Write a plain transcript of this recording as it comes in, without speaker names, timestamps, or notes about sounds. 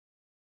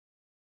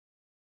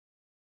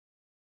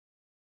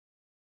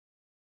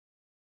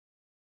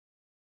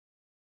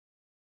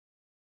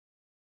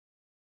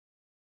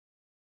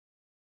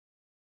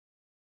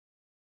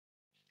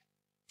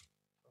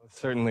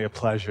Certainly a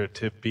pleasure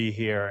to be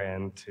here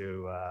and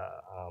to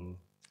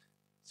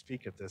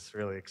speak at this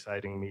really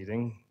exciting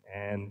meeting.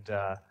 And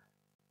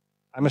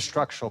I'm a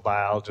structural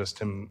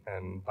biologist and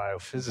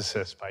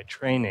biophysicist by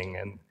training.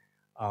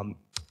 And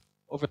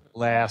over the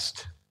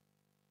last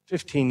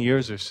 15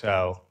 years or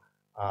so,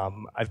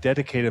 I've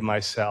dedicated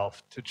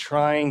myself to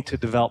trying to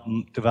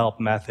develop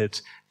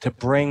methods to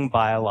bring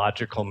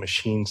biological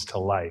machines to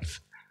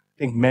life.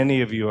 I think many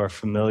of you are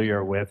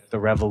familiar with the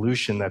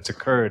revolution that's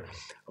occurred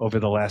over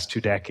the last 2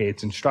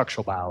 decades in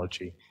structural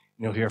biology.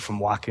 You'll hear from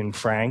Joachim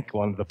Frank,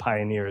 one of the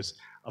pioneers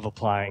of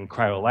applying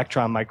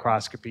cryo-electron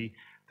microscopy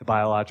to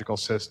biological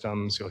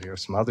systems. You'll hear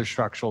some other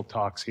structural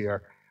talks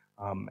here.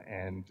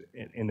 And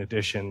in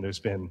addition, there's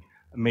been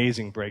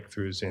amazing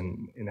breakthroughs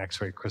in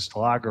X-ray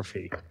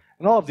crystallography.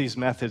 And all of these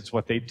methods,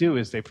 what they do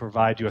is they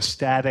provide you a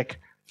static,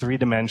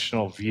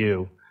 three-dimensional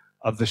view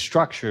of the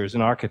structures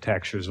and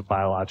architectures of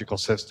biological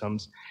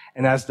systems.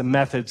 And as the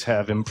methods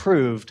have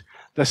improved,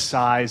 the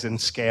size and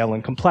scale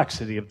and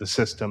complexity of the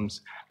systems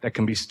that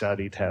can be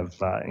studied have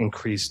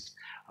increased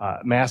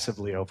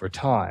massively over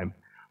time.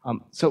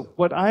 So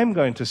what I'm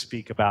going to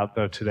speak about,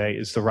 though, today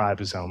is the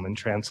ribosome in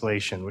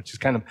translation, which is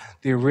kind of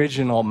the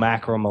original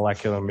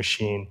macromolecular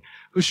machine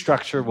whose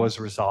structure was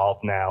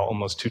resolved now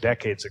almost 2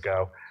 decades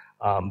ago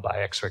by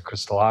X-ray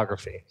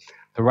crystallography.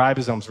 The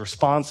ribosome is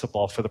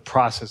responsible for the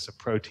process of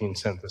protein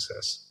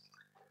synthesis.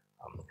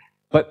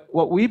 But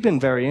what we've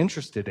been very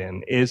interested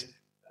in is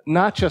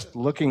not just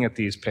looking at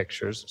these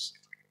pictures.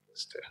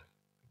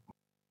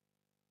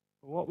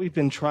 What we've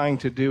been trying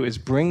to do is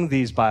bring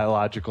these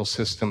biological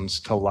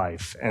systems to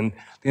life. And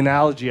the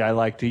analogy I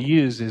like to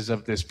use is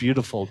of this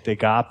beautiful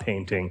Degas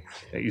painting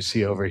that you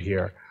see over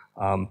here.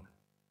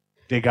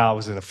 Degas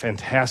was a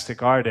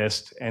fantastic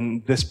artist,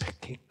 and this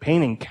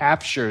painting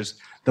captures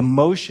the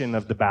motion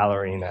of the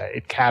ballerina.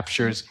 It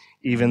captures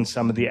even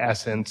some of the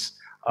essence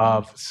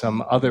of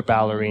some other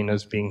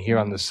ballerinas being here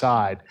on the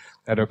side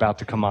that are about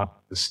to come off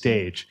the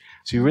stage.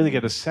 So you really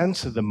get a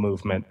sense of the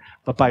movement,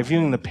 but by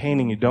viewing the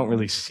painting, you don't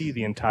really see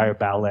the entire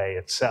ballet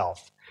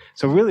itself.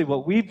 So really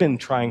what we've been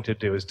trying to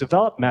do is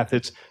develop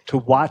methods to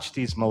watch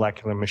these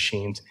molecular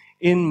machines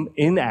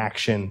in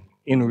action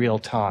in real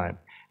time.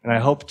 And I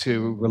hope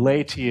to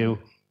relay to you,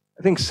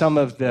 I think, some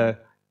of the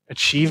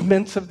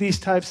achievements of these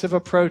types of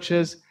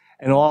approaches,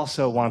 and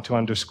also want to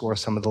underscore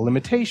some of the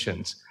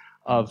limitations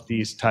of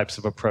these types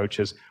of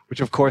approaches, which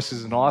of course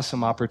is an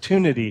awesome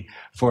opportunity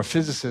for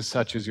physicists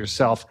such as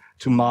yourself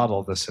to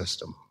model the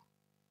system.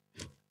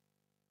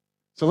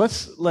 So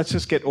let's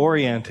just get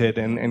oriented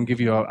and give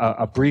you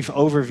a brief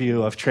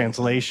overview of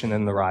translation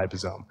in the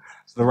ribosome.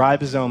 So the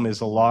ribosome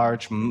is a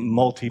large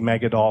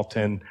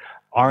multi-megadalton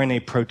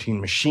RNA protein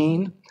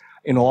machine.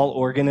 In all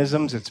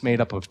organisms, it's made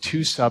up of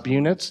 2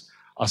 subunits,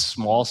 a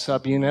small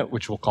subunit,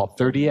 which we'll call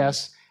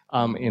 30S,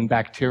 in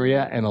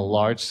bacteria, and a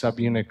large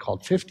subunit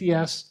called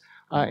 50S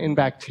in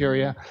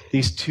bacteria.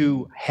 These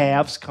 2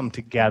 halves come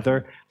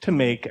together to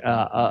make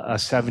a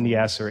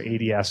 70S or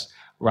 80S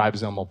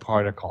ribosomal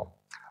particle.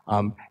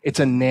 It's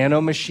a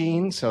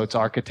nanomachine, so its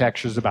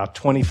architecture is about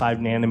 25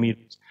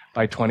 nanometers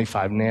by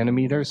 25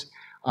 nanometers.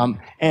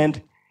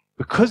 And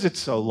because it's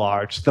so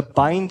large, the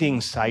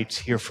binding sites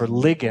here for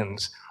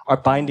ligands are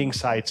binding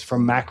sites for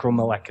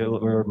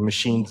macromolecular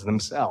machines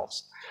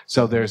themselves.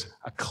 So there's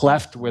a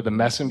cleft where the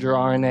messenger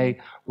RNA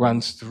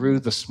runs through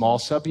the small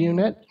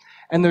subunit,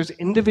 and there's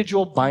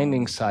individual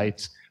binding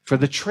sites for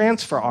the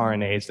transfer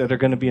RNAs that are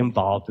going to be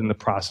involved in the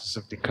process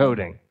of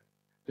decoding.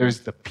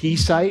 There's the P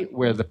site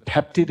where the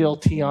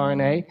peptidyl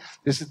tRNA,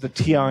 this is the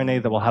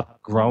tRNA that will have a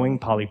growing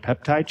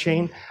polypeptide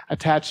chain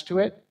attached to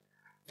it.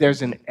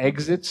 There's an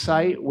exit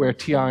site where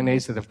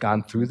tRNAs that have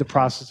gone through the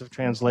process of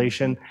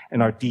translation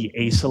and are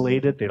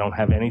deacylated, they don't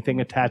have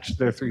anything attached to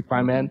their 3'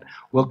 end,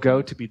 will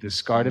go to be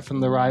discarded from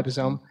the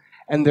ribosome.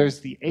 And there's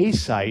the A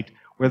site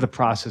where the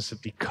process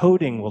of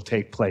decoding will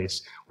take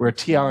place, where a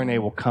tRNA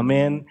will come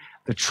in,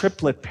 the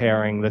triplet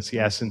pairing, that's the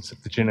essence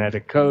of the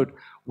genetic code,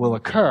 will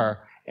occur,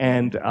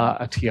 and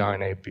a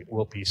tRNA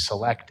will be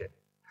selected.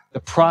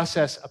 The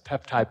process of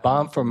peptide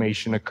bond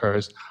formation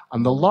occurs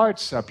on the large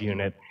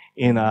subunit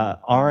in an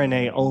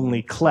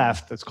RNA-only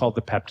cleft that's called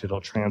the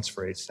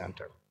peptidyltransferase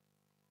center.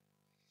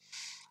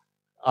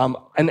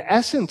 An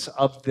essence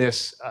of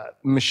this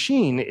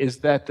machine is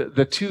that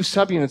the 2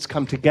 subunits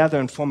come together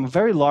and form a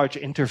very large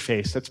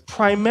interface that's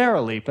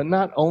primarily, but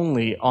not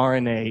only,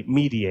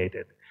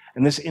 RNA-mediated.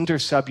 And this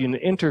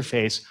inter-subunit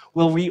interface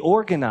will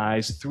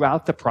reorganize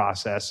throughout the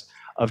process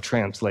of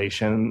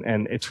translation,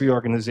 and its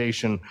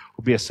reorganization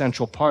will be a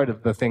central part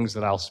of the things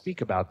that I'll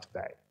speak about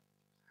today.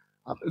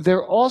 There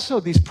are also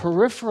these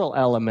peripheral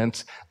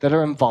elements that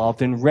are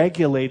involved in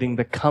regulating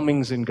the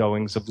comings and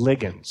goings of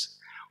ligands.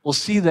 We'll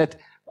see that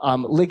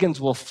ligands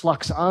will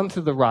flux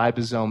onto the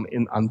ribosome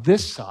on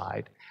this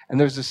side, and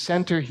there's a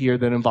center here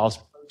that involves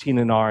protein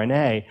and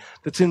RNA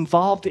that's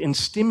involved in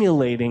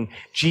stimulating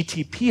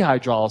GTP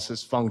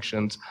hydrolysis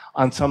functions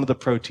on some of the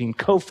protein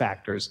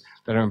cofactors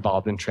that are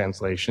involved in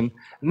translation.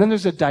 And then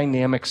there's a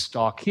dynamic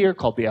stalk here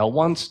called the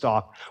L1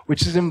 stalk,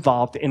 which is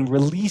involved in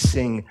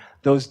releasing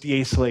those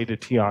deacylated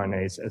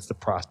tRNAs as the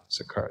process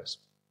occurs.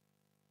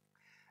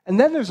 And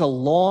then there's a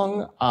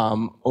long,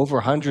 over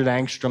 100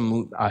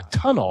 angstrom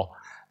tunnel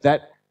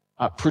that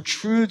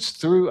protrudes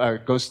through, or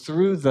goes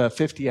through the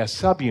 50S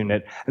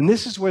subunit, and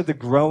this is where the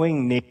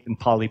growing nascent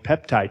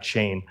polypeptide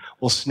chain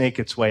will snake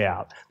its way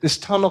out. This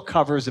tunnel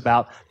covers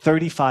about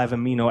 35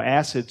 amino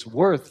acids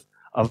worth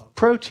of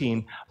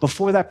protein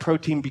before that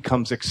protein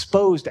becomes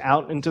exposed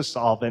out into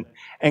solvent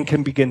and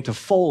can begin to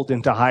fold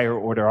into higher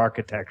order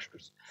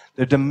architectures.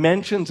 The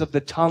dimensions of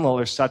the tunnel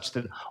are such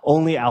that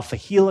only alpha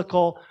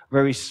helical,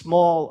 very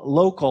small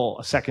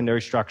local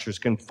secondary structures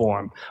can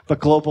form, but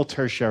global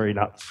tertiary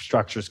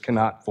structures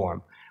cannot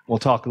form. We'll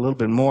talk a little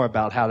bit more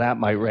about how that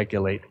might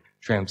regulate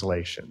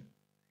translation.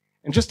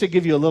 And just to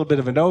give you a little bit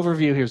of an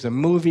overview, here's a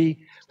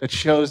movie that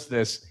shows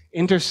this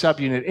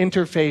intersubunit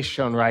interface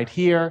shown right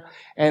here.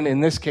 And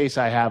in this case,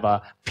 I have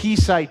a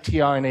P-site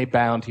tRNA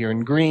bound here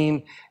in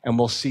green, and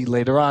we'll see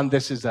later on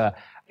this is a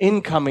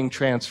incoming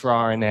transfer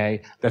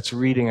RNA that's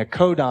reading a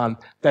codon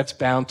that's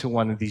bound to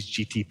one of these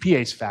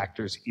GTPase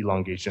factors,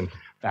 elongation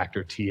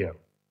factor TU.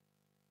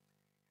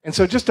 And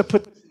so just to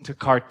put this into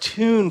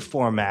cartoon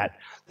format,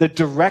 the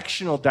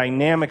directional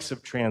dynamics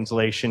of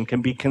translation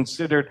can be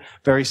considered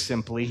very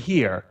simply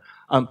here.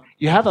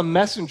 You have a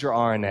messenger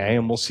RNA,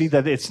 and we'll see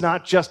that it's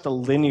not just a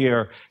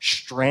linear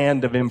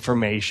strand of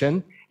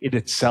information. It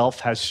itself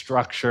has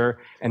structure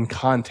and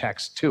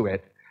context to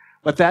it.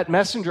 But that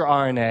messenger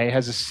RNA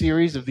has a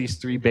series of these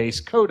 3 base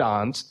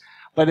codons,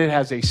 but it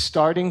has a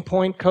starting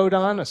point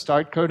codon, a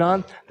start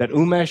codon, that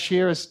Umesh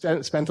here has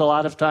spent a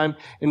lot of time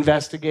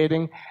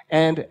investigating,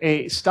 and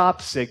a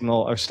stop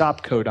signal or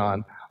stop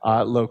codon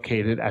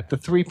located at the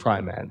 3'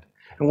 end.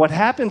 And what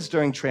happens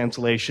during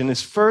translation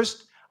is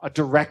first a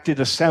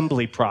directed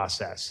assembly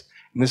process.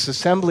 In this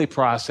assembly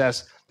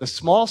process, the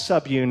small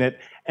subunit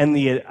and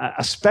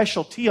a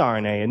special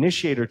tRNA,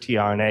 initiator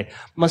tRNA,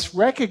 must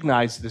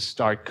recognize this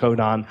start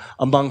codon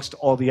amongst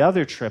all the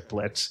other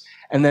triplets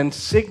and then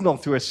signal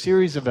through a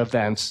series of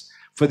events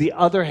for the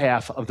other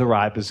half of the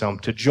ribosome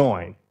to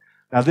join.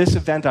 Now, this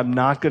event I'm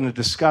not going to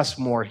discuss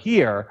more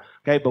here,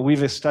 okay, but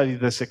we've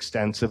studied this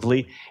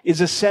extensively,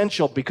 is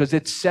essential because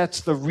it sets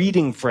the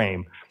reading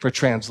frame for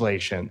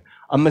translation.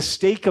 A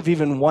mistake of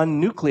even one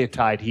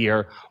nucleotide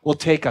here will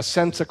take a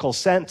sensical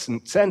sentence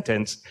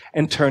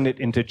and turn it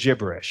into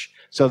gibberish.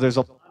 So there's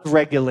a lot of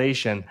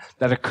regulation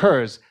that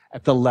occurs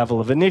at the level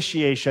of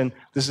initiation.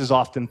 This is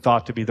often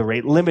thought to be the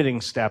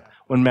rate-limiting step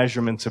when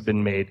measurements have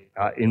been made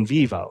in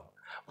vivo.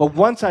 But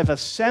once I've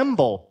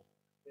assembled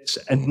this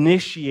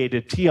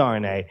initiated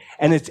tRNA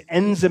and it's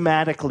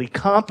enzymatically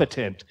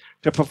competent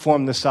to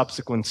perform the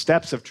subsequent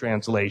steps of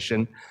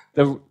translation,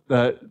 the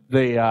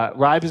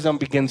ribosome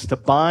begins to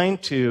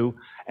bind to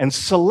and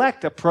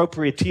select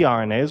appropriate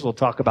tRNAs. We'll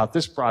talk about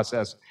this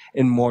process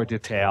in more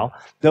detail.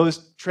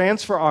 Those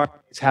transfer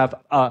RNAs have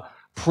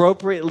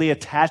appropriately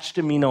attached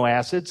amino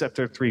acids at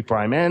their 3'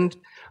 end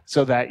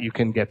so that you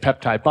can get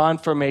peptide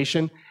bond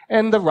formation,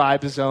 and the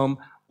ribosome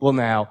will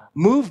now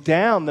move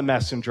down the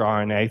messenger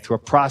RNA through a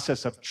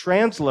process of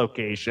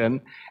translocation,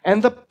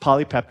 and the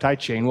polypeptide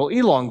chain will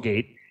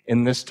elongate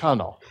in this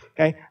tunnel.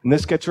 Okay? And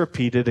this gets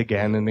repeated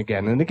again and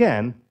again and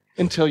again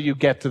until you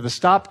get to the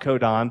stop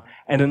codon,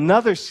 and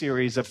another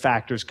series of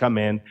factors come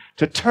in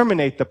to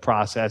terminate the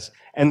process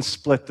and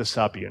split the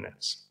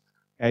subunits.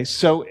 Okay?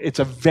 So it's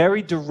a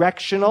very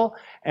directional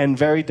and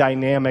very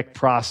dynamic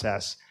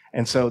process.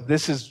 And so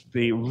this is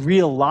the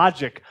real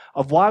logic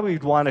of why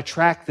we'd want to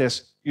track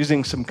this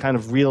using some kind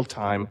of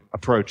real-time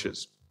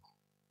approaches.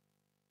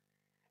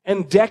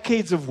 And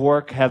decades of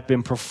work have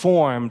been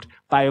performed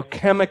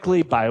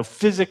biochemically,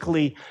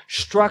 biophysically,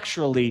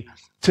 structurally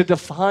to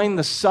define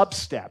the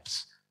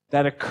substeps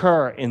that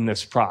occur in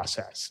this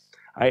process.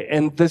 Right?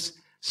 And this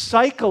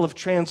cycle of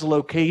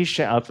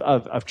translocation,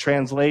 of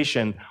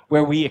translation,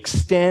 where we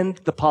extend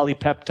the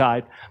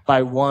polypeptide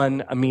by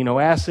 1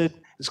 amino acid,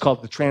 is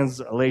called the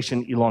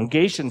translation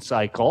elongation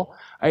cycle.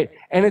 Right?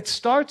 And it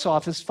starts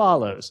off as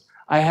follows.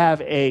 I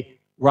have a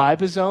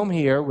ribosome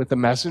here with the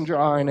messenger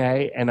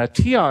RNA and a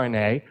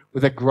tRNA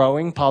with a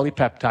growing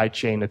polypeptide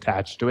chain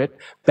attached to it,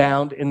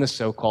 bound in the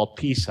so-called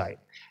P site.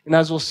 And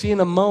as we'll see in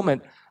a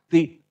moment,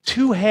 the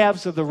 2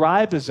 halves of the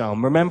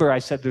ribosome, remember I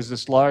said there's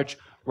this large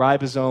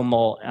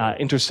ribosomal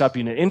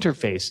intersubunit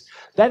interface.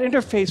 That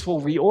interface will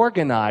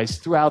reorganize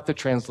throughout the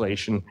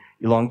translation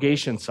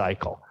elongation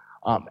cycle.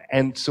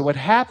 And so what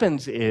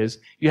happens is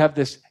you have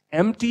this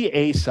empty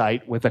A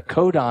site with a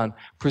codon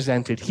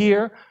presented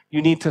here.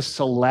 You need to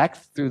select,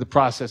 through the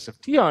process of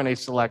tRNA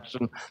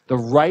selection, the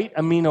right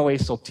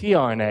aminoacyl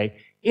tRNA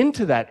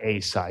into that A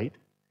site.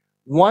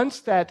 Once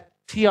that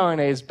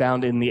tRNA is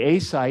bound in the A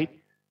site,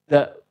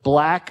 the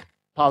black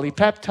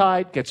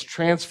polypeptide gets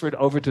transferred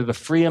over to the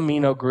free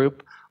amino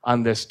group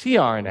on this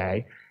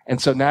tRNA.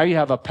 And so now you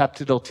have a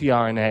peptidyl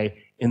tRNA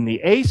in the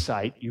A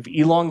site, you've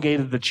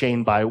elongated the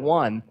chain by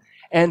 1,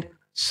 and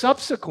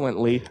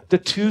subsequently, the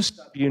 2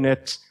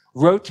 subunits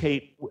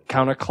rotate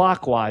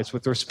counterclockwise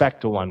with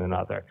respect to one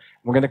another.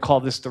 We're going to call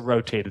this the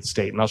rotated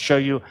state, and I'll show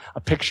you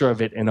a picture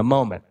of it in a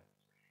moment.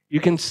 You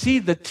can see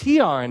the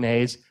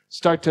tRNAs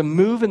start to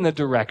move in the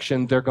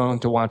direction they're going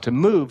to want to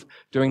move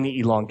during the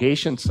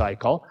elongation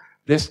cycle.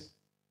 This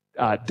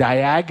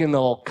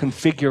diagonal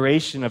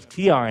configuration of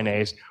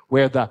tRNAs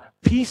where the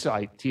P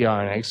site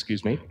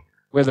tRNA,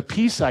 where the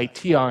P site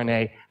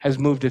tRNA has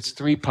moved its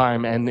 3'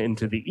 end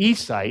into the E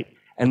site,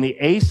 and the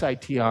A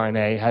site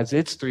tRNA has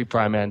its 3'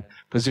 end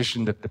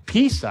positioned at the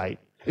P site,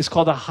 is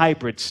called a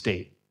hybrid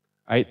state.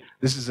 Right?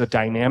 This is a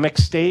dynamic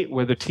state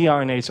where the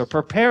tRNAs are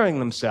preparing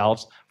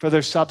themselves for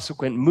their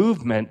subsequent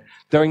movement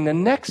during the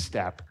next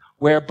step,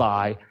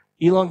 whereby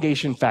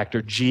elongation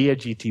factor G, a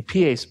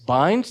GTPase,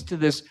 binds to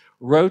this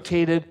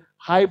rotated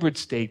hybrid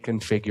state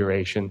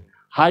configuration,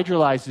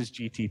 hydrolyzes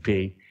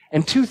GTP,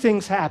 and 2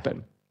 things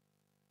happen.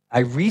 I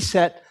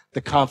reset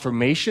the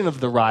conformation of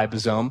the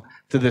ribosome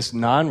to this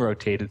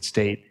non-rotated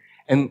state,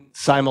 and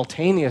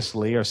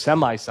simultaneously, or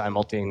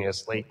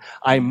semi-simultaneously,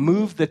 I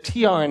move the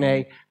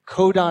tRNA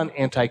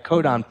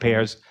codon-anticodon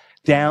pairs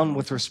down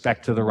with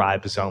respect to the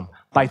ribosome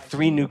by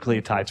 3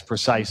 nucleotides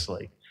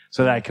precisely,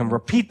 so that I can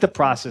repeat the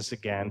process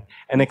again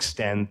and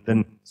extend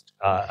the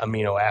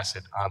amino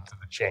acid onto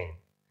the chain.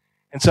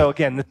 And so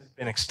again, this has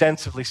been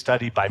extensively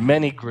studied by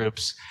many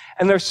groups,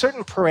 and there are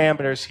certain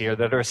parameters here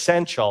that are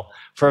essential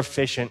for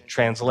efficient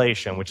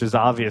translation, which is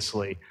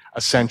obviously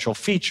a central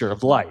feature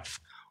of life.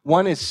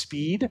 One is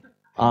speed.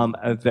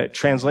 That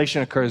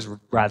translation occurs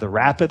rather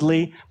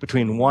rapidly,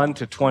 between 1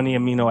 to 20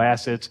 amino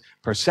acids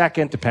per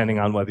second, depending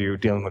on whether you're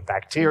dealing with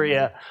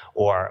bacteria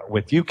or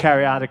with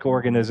eukaryotic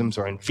organisms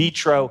or in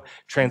vitro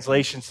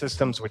translation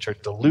systems, which are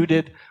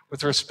diluted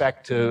with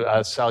respect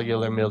to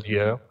cellular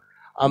milieu.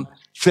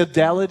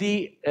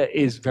 Fidelity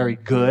is very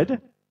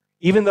good.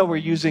 Even though we're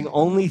using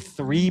only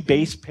 3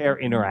 base pair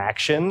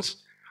interactions,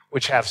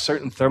 which have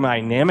certain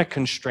thermodynamic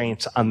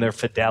constraints on their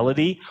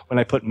fidelity, when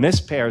I put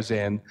mispairs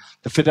in,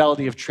 the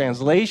fidelity of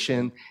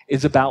translation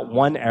is about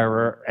 1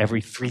 error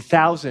every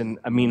 3,000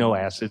 amino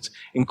acids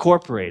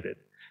incorporated.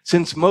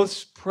 Since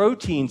most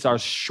proteins are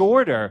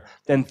shorter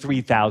than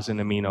 3,000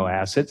 amino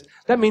acids,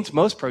 that means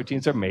most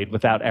proteins are made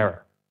without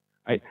error.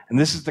 Right? And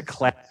this is the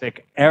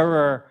classic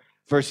error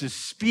versus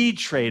speed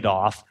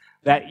trade-off,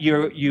 that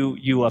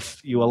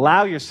you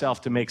allow yourself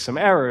to make some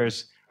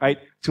errors, right,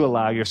 to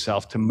allow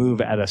yourself to move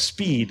at a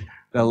speed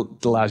that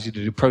allows you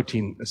to do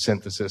protein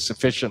synthesis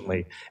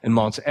efficiently. And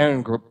Mons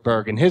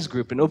Ehrenberg and his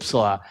group in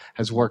Uppsala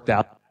has worked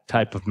out that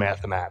type of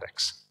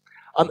mathematics.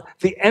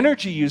 The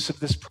energy use of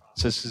this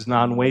process is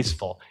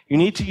non-wasteful. You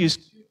need to use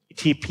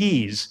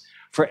ATPs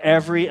for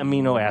every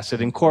amino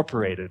acid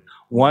incorporated,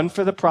 1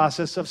 for the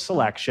process of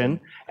selection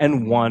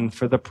and 1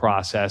 for the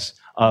process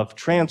of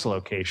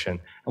translocation.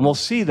 And we'll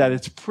see that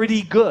it's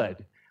pretty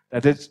good,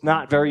 that it's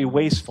not very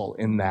wasteful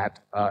in that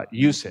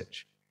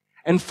usage.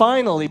 And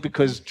finally,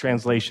 because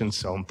translation is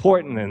so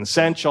important and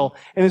essential,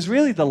 and is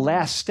really the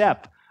last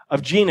step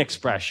of gene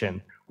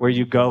expression, where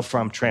you go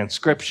from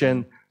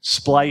transcription,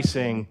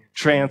 splicing,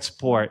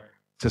 transport,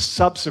 to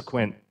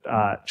subsequent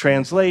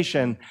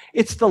translation,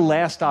 it's the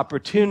last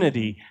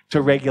opportunity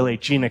to regulate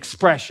gene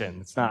expression.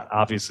 It's not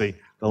obviously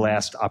the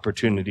last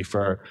opportunity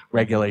for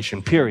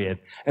regulation, period.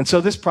 And so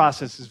this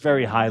process is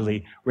very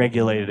highly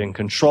regulated and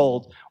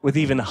controlled, with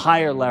even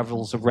higher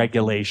levels of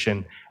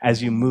regulation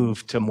as you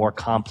move to more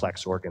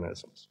complex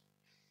organisms.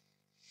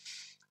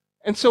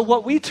 And so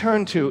what we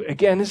turn to,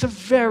 again, is a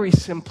very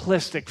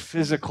simplistic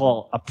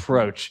physical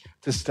approach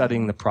to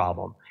studying the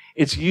problem.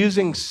 It's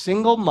using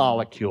single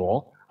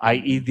molecule,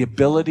 i.e. the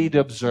ability to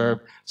observe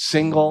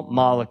single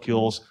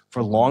molecules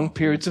for long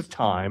periods of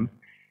time,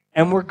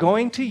 and we're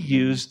going to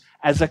use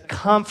as a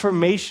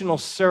conformational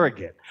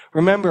surrogate.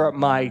 Remember,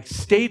 my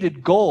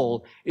stated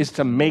goal is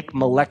to make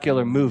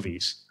molecular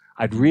movies.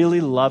 I'd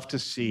really love to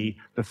see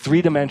the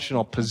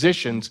 3-dimensional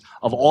positions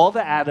of all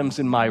the atoms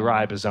in my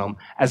ribosome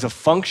as a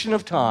function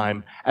of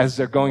time as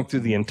they're going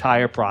through the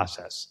entire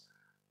process.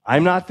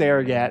 I'm not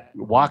there yet.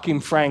 Joachim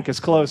Frank is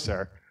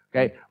closer.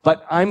 Okay?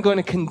 But I'm going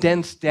to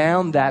condense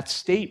down that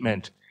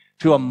statement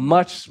to a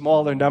much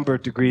smaller number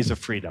of degrees of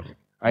freedom.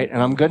 Right?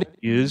 And I'm going to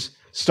use,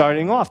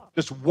 starting off,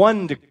 just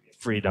 1 degree of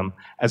freedom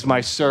as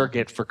my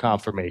surrogate for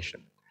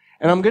conformation.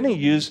 And I'm going to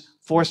use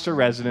Forster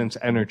resonance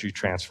energy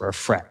transfer, or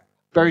FRET.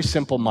 Very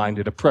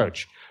simple-minded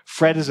approach.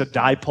 FRET is a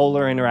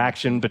dipolar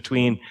interaction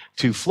between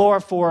 2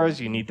 fluorophores.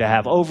 You need to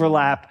have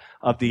overlap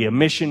of the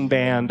emission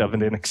band of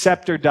an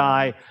acceptor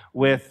dye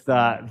with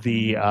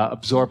the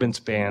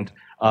absorbance band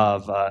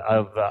of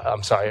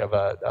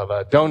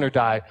a donor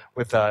dye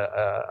with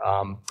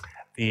the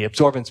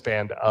absorbance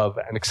band of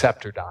an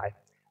acceptor dye.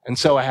 And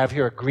so I have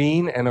here a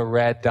green and a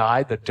red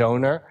dye, the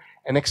donor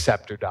and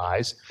acceptor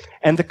dyes.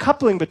 And the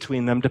coupling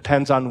between them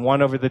depends on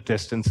 1 over the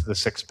distance to the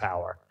 6th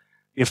power.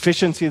 The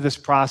efficiency of this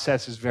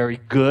process is very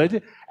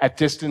good at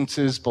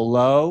distances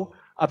below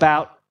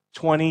about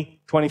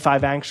 20,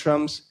 25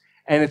 angstroms.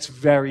 and it's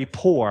very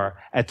poor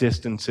at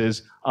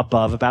distances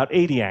above about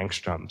 80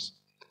 angstroms.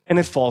 And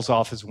it falls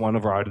off as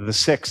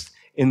 1/6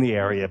 in the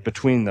area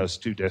between those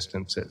two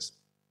distances.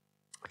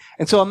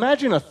 And so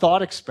imagine a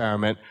thought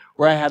experiment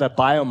where I had a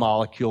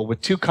biomolecule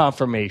with two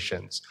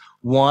conformations.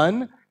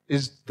 One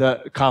is the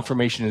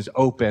conformation is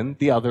open,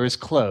 the other is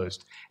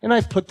closed. And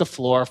I've put the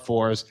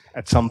fluorophores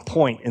at some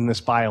point in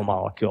this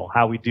biomolecule.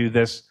 How we do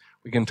this,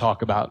 we can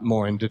talk about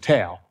more in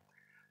detail.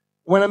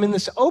 When I'm in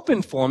this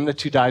open form, the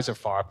two dyes are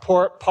far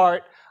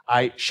apart.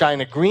 I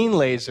shine a green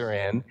laser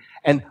in,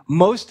 and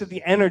most of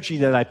the energy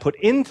that I put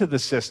into the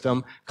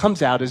system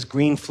comes out as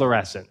green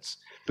fluorescence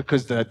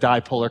because the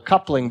dipolar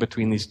coupling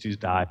between these two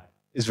dyes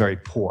is very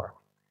poor.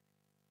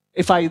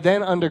 If I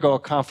then undergo a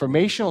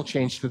conformational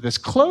change to this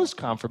closed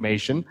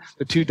conformation,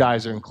 the two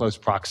dyes are in close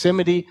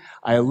proximity,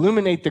 I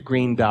illuminate the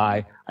green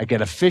dye, I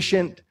get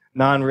efficient,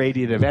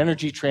 non-radiative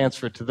energy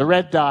transfer to the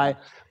red dye,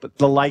 but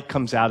the light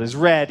comes out as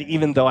red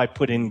even though I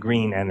put in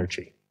green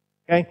energy.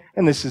 Okay?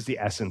 And this is the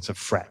essence of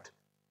FRET.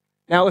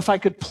 Now, if I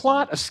could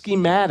plot a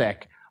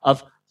schematic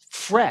of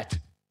FRET,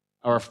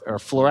 or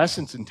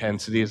fluorescence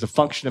intensity, as a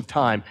function of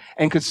time,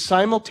 and could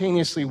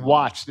simultaneously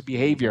watch the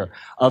behavior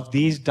of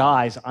these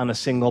dyes on a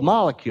single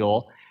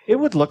molecule, it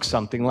would look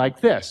something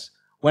like this.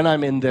 When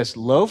I'm in this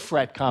low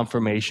FRET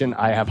conformation,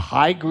 I have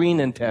high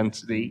green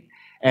intensity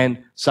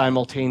and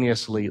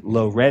simultaneously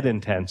low red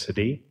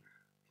intensity.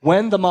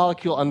 When the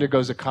molecule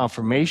undergoes a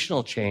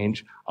conformational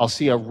change, I'll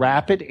see a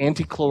rapid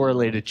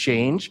anti-chlorylated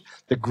change.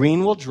 The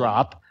green will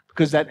drop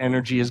because that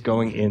energy is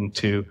going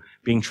into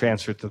being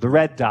transferred to the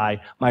red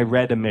dye. My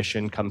red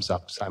emission comes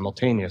up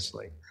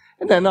simultaneously.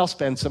 And then I'll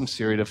spend some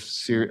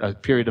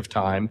period of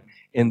time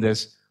in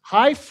this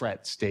high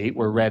FRET state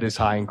where red is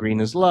high and green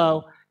is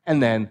low,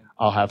 and then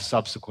I'll have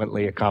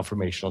subsequently a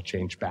conformational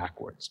change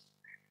backwards.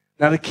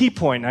 Now, the key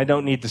point, and I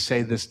don't need to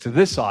say this to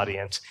this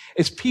audience,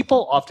 is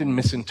people often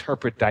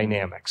misinterpret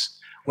dynamics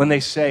when they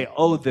say,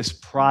 oh, this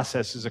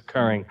process is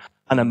occurring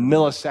on a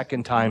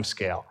millisecond time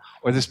scale,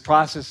 or this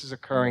process is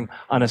occurring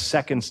on a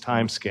second's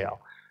time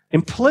scale.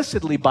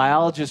 Implicitly,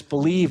 biologists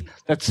believe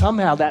that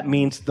somehow that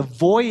means the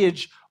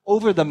voyage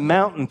over the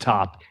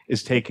mountaintop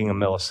is taking a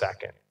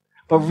millisecond.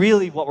 But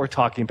really what we're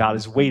talking about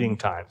is waiting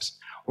times.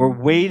 We're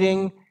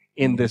waiting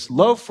in this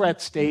low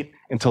FRET state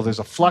until there's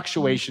a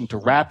fluctuation to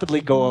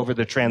rapidly go over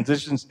the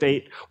transition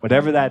state,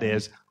 whatever that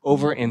is,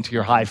 over into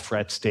your high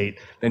FRET state.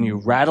 Then you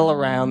rattle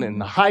around in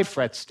the high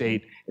FRET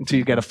state until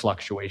you get a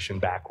fluctuation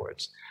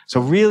backwards.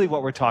 So really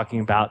what we're talking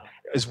about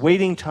is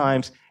waiting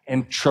times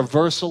and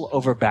traversal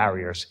over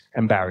barriers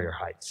and barrier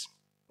heights.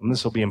 And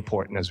this will be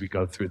important as we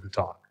go through the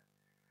talk.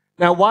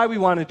 Now, why we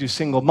want to do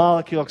single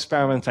molecule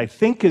experiments, I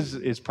think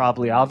is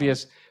probably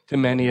obvious to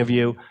many of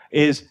you,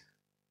 is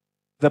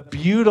the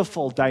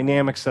beautiful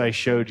dynamics that I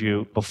showed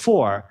you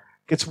before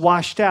gets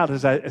washed out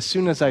as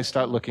soon as I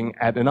start looking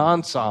at an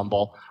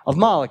ensemble of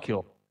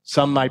molecules.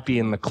 Some might be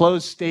in the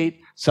closed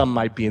state, some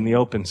might be in the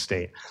open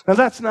state. Now,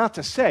 that's not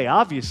to say,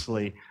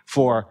 obviously,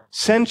 for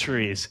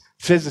centuries,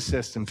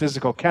 physicists and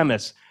physical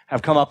chemists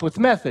have come up with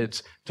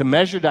methods to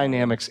measure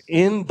dynamics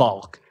in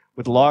bulk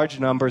with large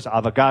numbers,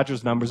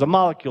 Avogadro's numbers of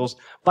molecules,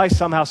 by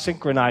somehow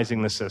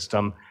synchronizing the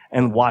system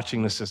and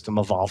watching the system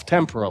evolve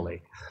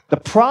temporally. The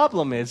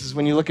problem is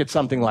when you look at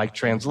something like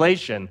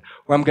translation,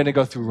 where I'm going to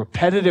go through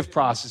repetitive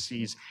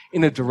processes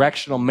in a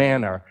directional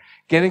manner,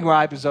 getting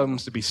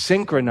ribosomes to be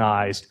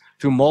synchronized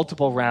through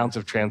multiple rounds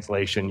of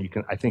translation,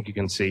 I think you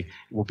can see it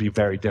will be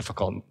very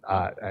difficult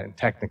and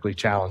technically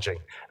challenging.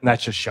 And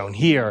that's just shown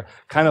here,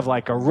 kind of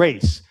like a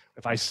race.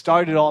 If I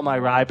started all my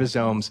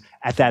ribosomes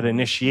at that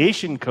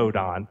initiation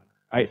codon,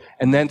 right,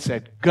 and then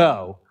said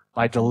go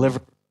by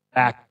delivering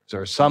factors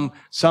or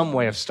some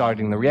way of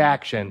starting the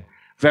reaction,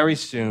 very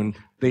soon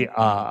the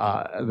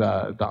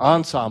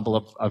ensemble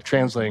of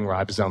translating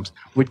ribosomes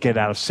would get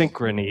out of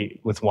synchrony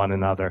with one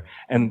another,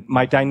 and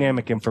my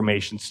dynamic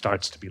information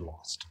starts to be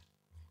lost.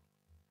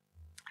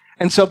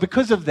 And so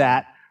because of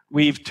that,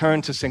 we've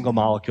turned to single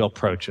molecule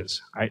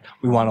approaches, right?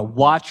 We want to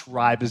watch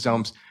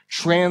ribosomes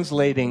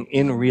translating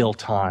in real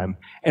time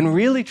and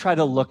really try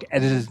to look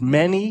at as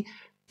many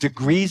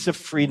degrees of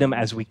freedom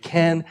as we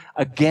can,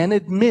 again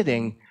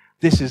admitting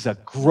this is a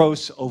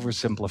gross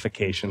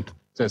oversimplification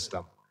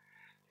system.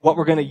 What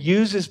we're going to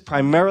use is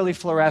primarily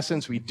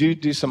fluorescence. We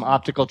do some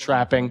optical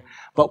trapping,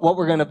 but what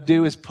we're going to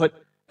do is put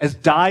as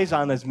dyes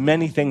on as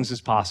many things as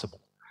possible.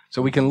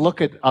 So we can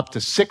look at up to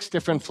 6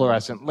 different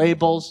fluorescent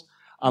labels.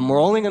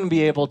 We're only going to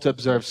be able to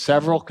observe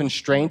several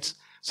constraints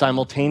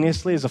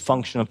simultaneously as a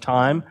function of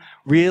time.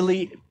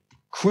 Really,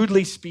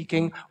 crudely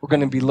speaking, we're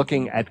going to be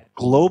looking at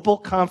global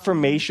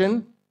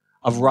conformation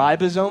of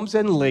ribosomes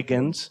and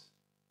ligands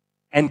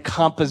and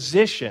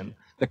composition,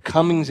 the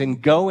comings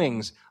and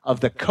goings of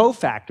the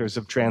cofactors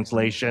of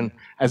translation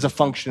as a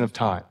function of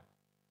time.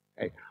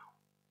 Okay.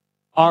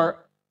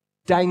 Our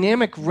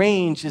dynamic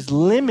range is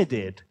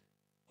limited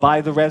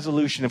by the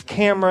resolution of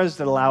cameras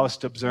that allow us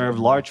to observe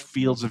large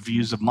fields of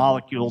views of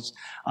molecules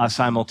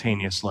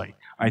simultaneously.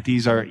 Right,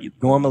 these are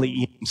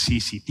normally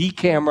CCD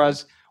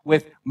cameras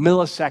with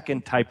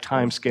millisecond type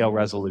timescale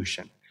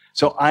resolution.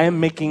 So I am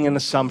making an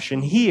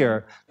assumption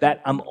here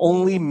that I'm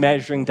only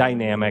measuring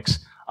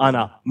dynamics on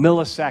a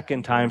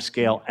millisecond time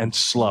scale and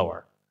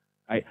slower.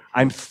 Right?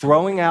 I'm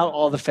throwing out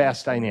all the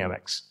fast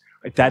dynamics.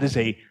 Right? That is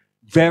a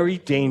very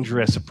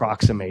dangerous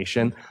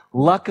approximation.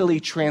 Luckily,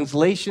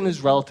 translation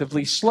is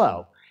relatively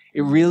slow.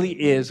 It really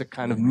is a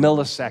kind of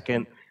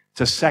millisecond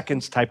to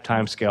seconds type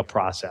timescale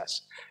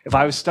process. If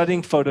I was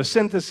studying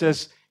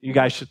photosynthesis, you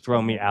guys should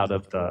throw me out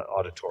of the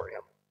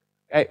auditorium.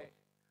 Okay?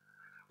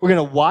 We're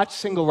going to watch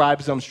single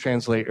ribosomes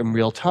translate in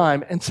real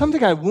time, and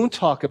something I won't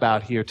talk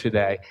about here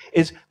today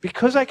is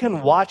because I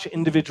can watch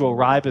individual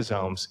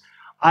ribosomes,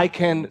 I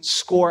can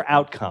score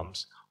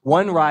outcomes.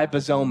 One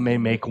ribosome may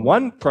make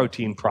one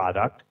protein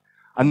product.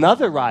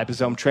 Another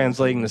ribosome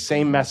translating the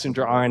same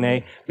messenger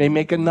RNA may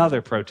make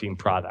another protein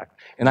product.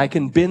 And I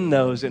can bin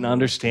those and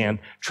understand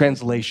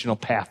translational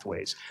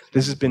pathways.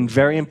 This has been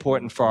very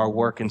important for our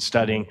work in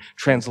studying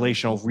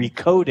translational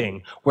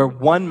recoding, where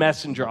one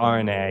messenger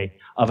RNA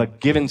of a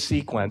given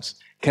sequence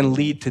can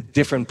lead to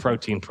different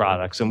protein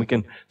products. And we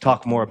can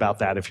talk more about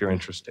that if you're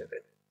interested.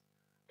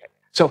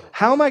 So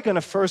how am I going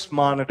to first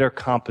monitor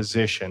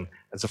composition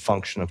as a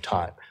function of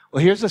time?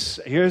 Well, here's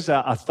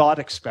a thought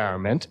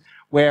experiment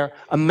where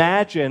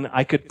imagine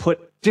I could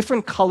put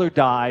different color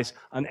dyes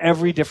on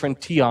every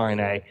different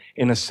tRNA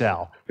in a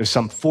cell. There's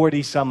some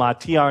 40 some odd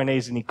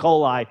tRNAs in E.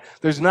 coli.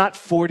 There's not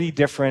 40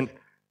 different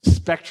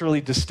spectrally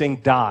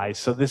distinct dyes.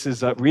 So this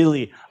is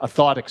really a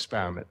thought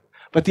experiment.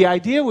 But the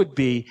idea would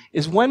be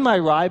is when my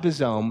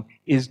ribosome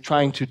is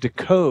trying to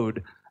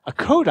decode a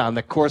codon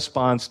that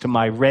corresponds to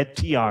my red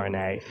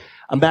tRNA,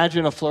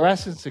 imagine a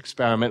fluorescence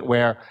experiment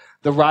where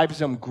the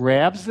ribosome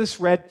grabs this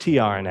red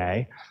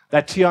tRNA.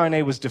 That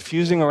tRNA was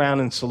diffusing around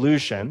in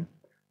solution,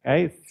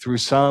 okay, through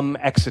some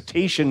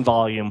excitation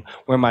volume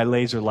where my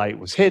laser light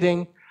was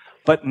hitting.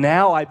 But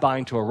now I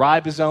bind to a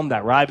ribosome.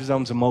 That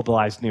ribosome is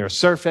immobilized near a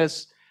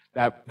surface.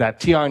 That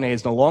tRNA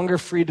is no longer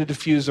free to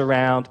diffuse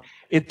around.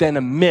 It then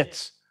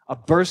emits a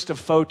burst of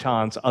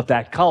photons of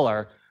that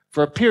color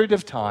for a period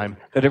of time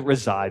that it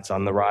resides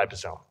on the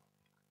ribosome.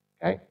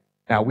 Okay?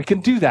 Now, we can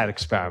do that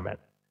experiment.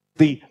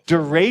 The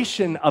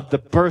duration of the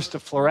burst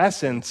of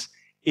fluorescence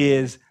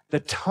is the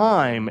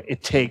time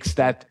it takes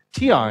that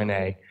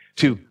tRNA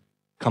to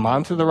come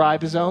onto the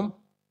ribosome,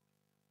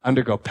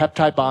 undergo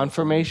peptide bond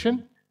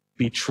formation,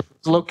 be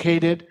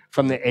translocated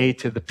from the A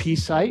to the P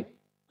site,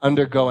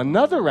 undergo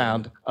another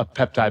round of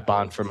peptide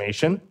bond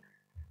formation,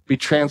 be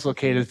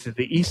translocated to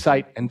the E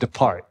site, and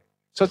depart.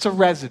 So it's a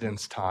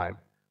residence time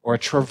or a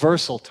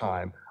traversal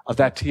time of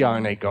that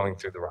tRNA going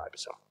through the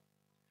ribosome.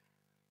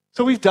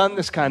 So we've done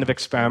this kind of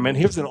experiment.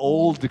 Here's an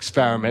old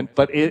experiment,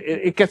 but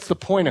it gets the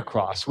point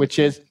across, which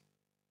is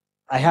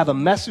I have a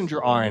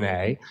messenger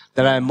RNA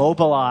that I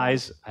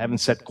immobilize. I haven't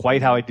said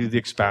quite how I do the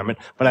experiment,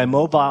 but I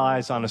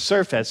immobilize on a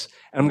surface,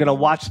 and I'm going to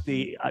watch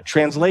the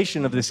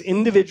translation of this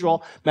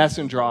individual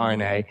messenger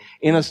RNA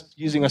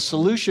using a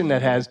solution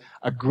that has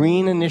a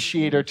green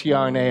initiator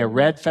tRNA, a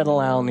red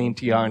phenylalanine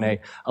tRNA,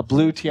 a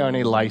blue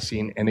tRNA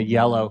lysine, and a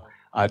yellow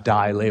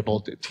dye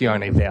labeled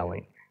tRNA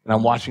valine. And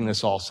I'm watching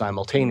this all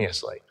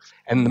simultaneously.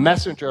 And the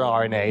messenger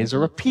RNA is a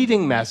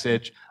repeating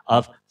message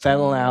of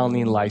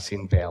phenylalanine,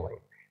 lysine, valine.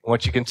 And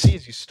what you can see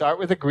is you start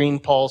with a green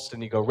pulse,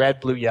 and you go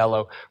red, blue,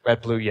 yellow,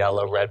 red, blue,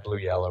 yellow, red, blue,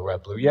 yellow,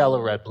 red, blue, yellow,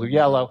 red, blue,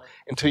 yellow,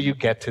 until you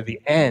get to the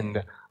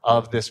end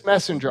of this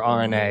messenger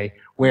RNA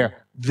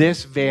where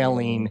this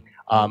valine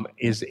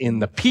is in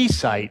the P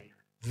site.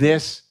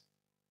 This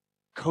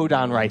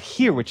codon right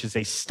here, which is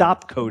a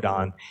stop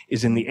codon,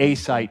 is in the A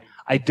site.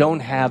 I don't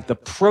have the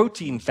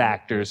protein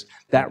factors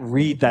that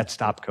read that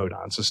stop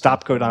codon. So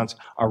stop codons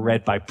are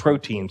read by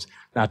proteins,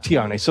 not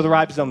tRNA. So the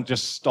ribosome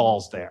just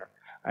stalls there.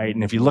 Right?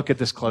 And if you look at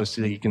this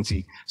closely, you can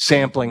see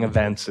sampling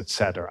events, et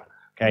cetera.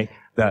 Okay?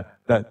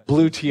 The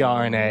blue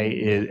tRNA,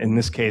 is, in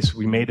this case,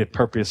 we made it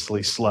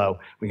purposely slow.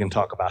 We can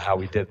talk about how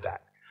we did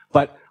that.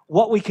 But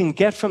what we can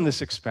get from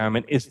this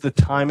experiment is the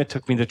time it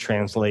took me to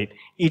translate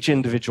each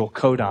individual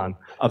codon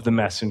of the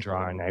messenger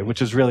RNA,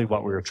 which is really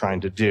what we were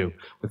trying to do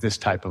with this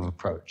type of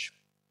approach.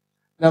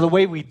 Now, the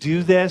way we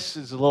do this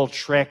is a little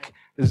trick.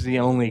 This is the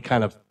only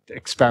kind of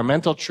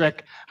experimental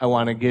trick I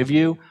want to give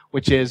you,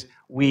 which is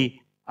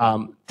we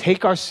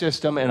take our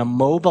system and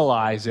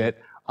immobilize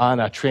it on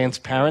a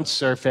transparent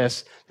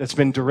surface that's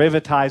been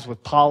derivatized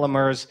with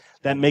polymers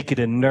that make it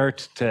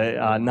inert to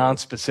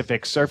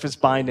nonspecific surface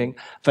binding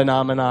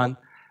phenomenon.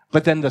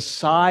 But then the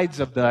sides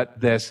of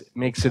this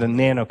makes it a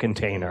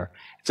nanocontainer.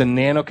 It's a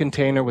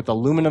nanocontainer with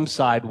aluminum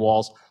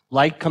sidewalls.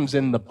 Light comes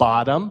in the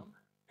bottom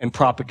and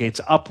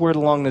propagates upward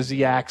along the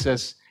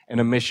z-axis, and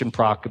emission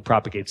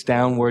propagates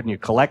downward, and you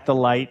collect the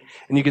light.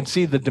 And you can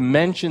see the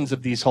dimensions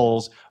of these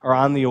holes are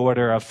on the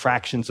order of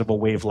fractions of a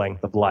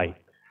wavelength of light.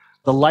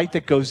 The light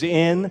that goes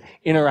in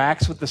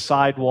interacts with the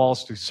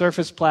sidewalls through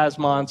surface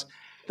plasmons.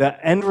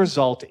 The end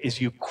result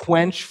is you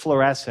quench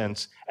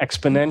fluorescence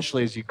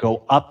exponentially as you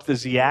go up the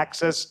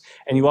z-axis,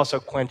 and you also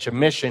quench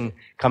emission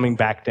coming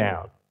back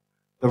down.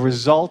 The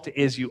result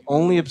is you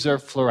only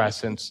observe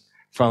fluorescence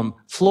from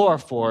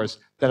fluorophores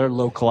that are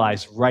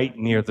localized right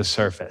near the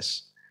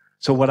surface.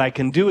 So what I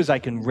can do is I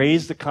can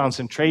raise the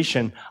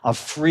concentration of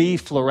free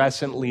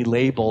fluorescently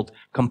labeled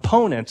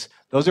components.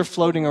 Those are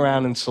floating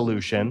around in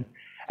solution.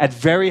 At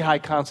very high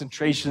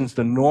concentrations,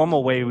 the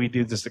normal way we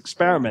do this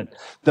experiment,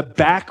 the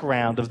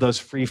background of those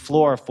free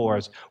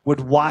fluorophores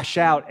would wash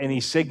out any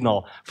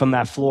signal from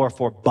that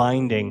fluorophore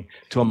binding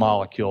to a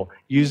molecule.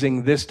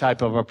 Using this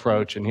type of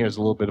approach, and here's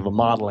a little bit of a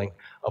modeling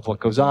of what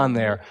goes on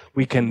there,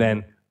 we can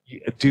then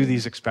do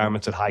these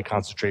experiments at high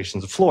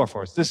concentrations of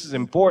fluorophores. This is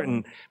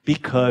important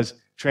because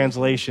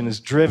translation is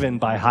driven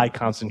by high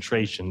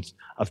concentrations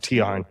of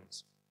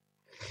tRNAs.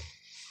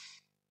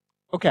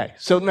 Okay,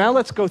 so now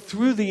let's go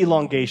through the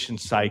elongation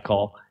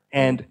cycle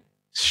and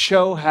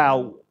show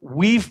how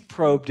we've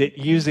probed it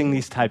using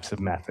these types of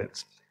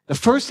methods. The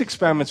first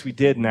experiments we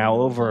did now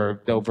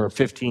over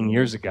 15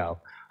 years ago,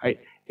 right,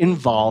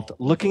 involved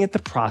looking at the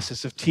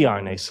process of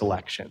tRNA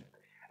selection.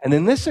 And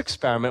in this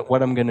experiment,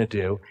 what I'm going to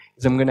do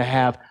is I'm going to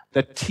have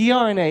the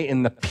tRNA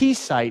in the P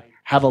site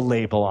have a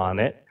label on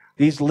it.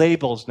 These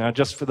labels, now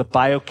just for the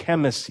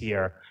biochemists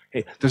here,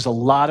 there's a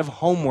lot of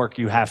homework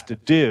you have to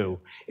do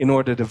in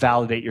order to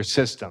validate your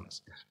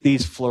systems.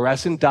 These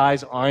fluorescent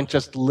dyes aren't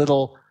just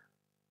little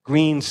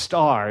green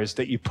stars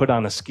that you put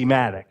on a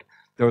schematic.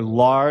 They're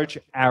large,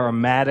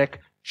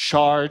 aromatic,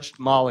 charged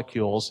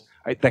molecules,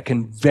 right, that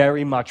can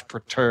very much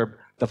perturb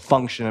the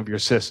function of your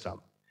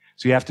system.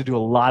 So you have to do a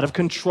lot of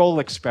control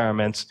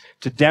experiments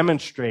to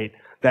demonstrate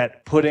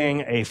that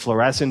putting a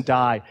fluorescent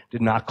dye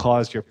did not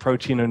cause your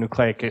protein or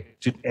nucleic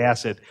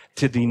acid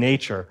to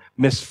denature,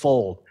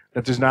 misfold,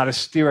 that there's not a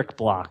steric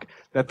block,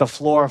 that the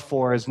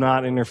fluorophore is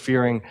not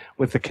interfering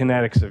with the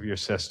kinetics of your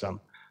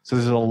system. So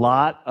there's a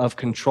lot of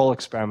control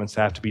experiments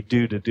that have to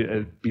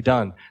be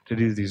done to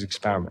do these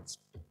experiments.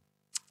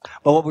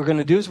 But what we're going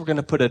to do is we're going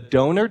to put a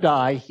donor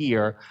dye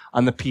here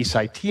on the P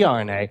site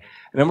tRNA, and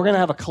then we're going to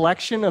have a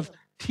collection of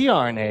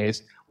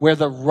tRNAs where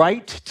the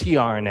right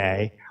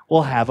tRNA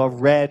will have a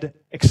red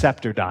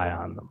acceptor dye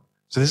on them.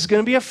 So this is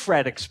going to be a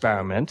FRET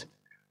experiment.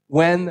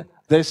 When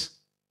this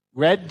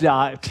red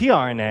dye,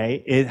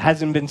 tRNA, it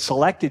hasn't been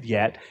selected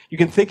yet, you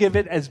can think of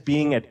it as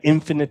being at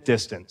infinite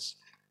distance.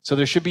 So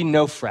there should be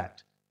no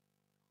FRET.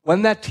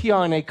 When that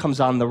tRNA comes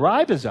on the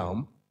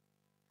ribosome,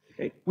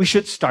 okay, we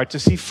should start to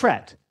see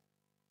FRET.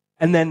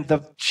 And then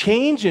the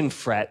change in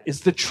FRET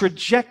is the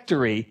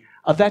trajectory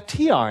of that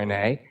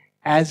tRNA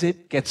as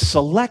it gets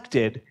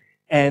selected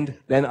and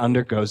then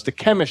undergoes the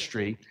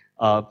chemistry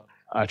of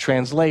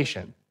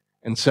translation.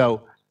 And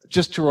so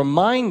just to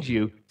remind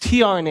you,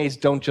 tRNAs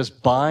don't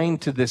just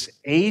bind to this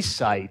A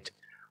site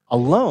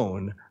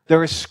alone,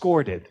 they're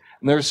escorted.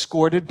 And they're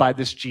escorted by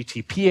this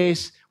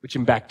GTPase, which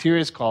in bacteria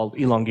is called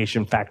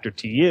elongation factor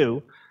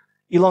TU.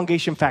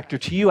 Elongation factor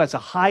TU has a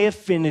high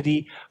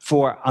affinity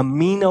for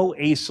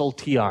aminoacyl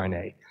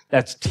tRNA.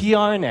 That's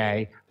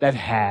tRNA that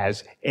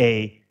has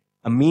an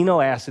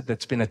amino acid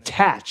that's been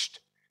attached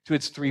to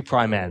its 3'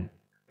 end.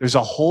 There's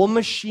a whole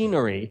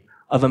machinery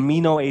of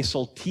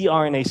aminoacyl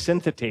tRNA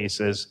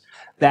synthetases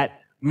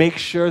that make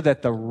sure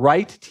that the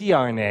right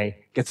tRNA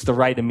gets the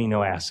right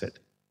amino acid.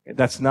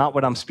 That's not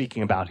what I'm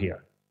speaking about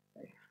here.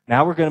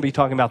 Now we're going to be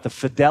talking about the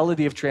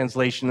fidelity of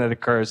translation that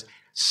occurs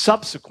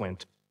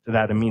subsequent to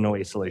that amino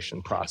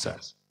acylation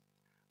process.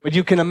 But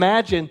you can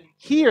imagine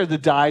here the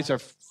dyes are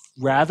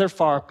rather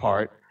far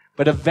apart,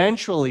 but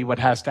eventually what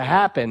has to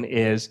happen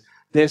is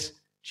this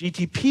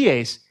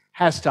GTPase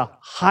has to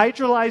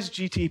hydrolyze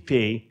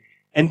GTP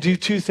and do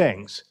two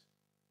things.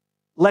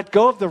 Let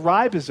go of the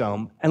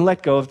ribosome and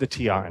let go of the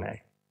tRNA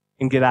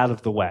and get out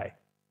of the way.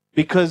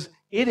 Because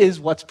it is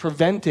what's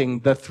preventing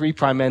the 3'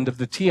 end of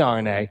the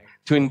tRNA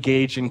to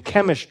engage in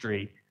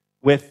chemistry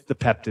with the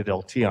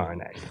peptidyl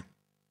tRNA.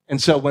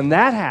 And so when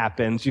that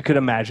happens, you could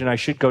imagine I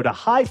should go to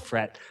high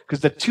FRET because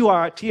the two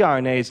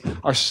tRNAs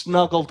are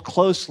snuggled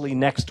closely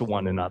next to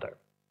one another.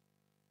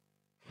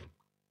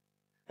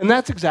 And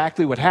that's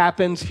exactly what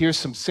happens. Here's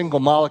some single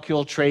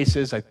molecule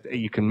traces.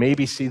 You can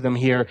maybe see them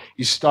here.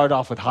 You start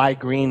off with high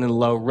green and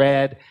low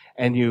red,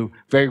 and you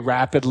very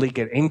rapidly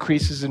get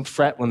increases in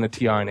FRET when the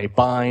tRNA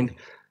bind.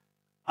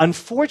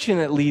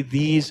 Unfortunately,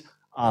 these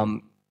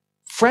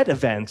FRET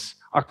events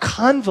are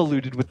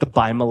convoluted with the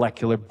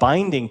bimolecular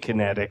binding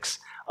kinetics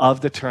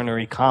of the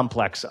ternary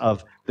complex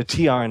of the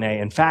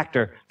tRNA and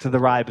factor to the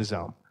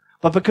ribosome.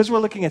 But because we're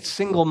looking at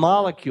single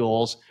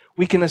molecules,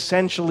 we can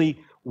essentially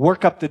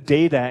work up the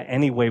data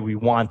any way we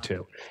want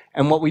to.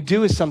 And what we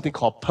do is something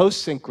called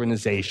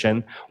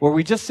post-synchronization, where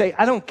we just say,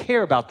 I don't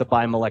care about the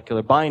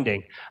bimolecular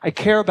binding. I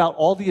care about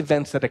all the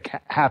events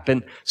that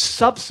happen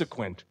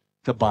subsequent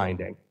to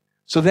binding.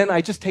 So then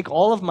I just take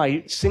all of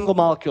my single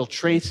molecule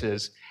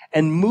traces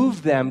and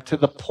move them to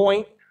the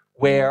point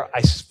where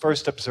I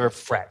first observe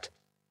FRET.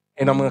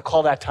 And I'm going to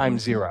call that time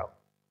 0.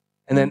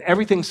 And then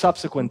everything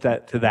subsequent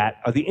to that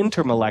are the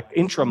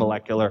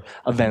intramolecular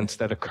events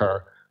that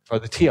occur for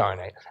the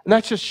tRNA. And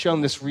that's just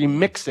shown, this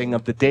remixing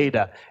of the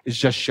data is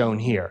just shown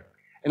here.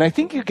 And I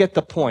think you get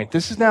the point.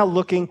 This is now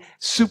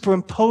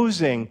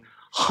superimposing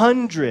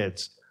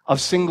hundreds of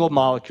single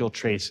molecule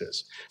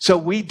traces. So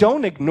we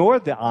don't ignore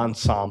the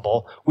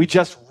ensemble, we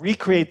just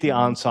recreate the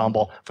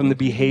ensemble from the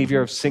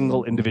behavior of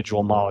single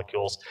individual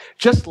molecules.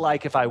 Just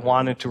like if I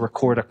wanted to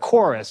record a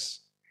chorus,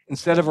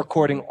 instead of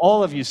recording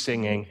all of you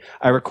singing,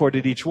 I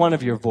recorded each one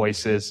of your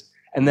voices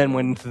and then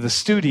went into the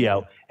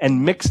studio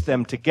and mixed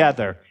them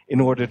together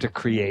in order to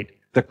create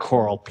the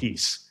choral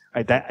piece.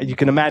 Right? That, you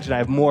can imagine I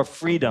have more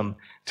freedom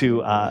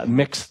to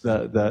mix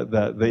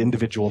the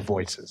individual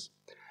voices.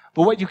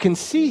 But what you can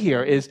see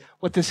here is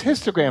what this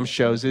histogram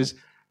shows is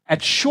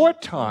at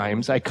short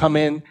times, I come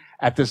in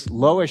at this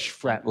lowish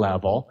fret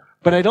level,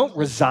 but I don't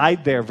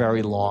reside there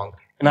very long,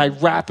 and I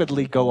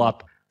rapidly go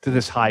up to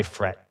this high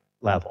fret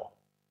level.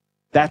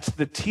 That's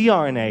the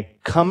tRNA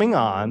coming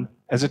on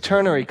as a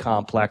ternary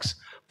complex,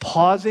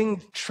 pausing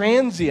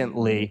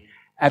transiently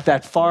at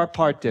that far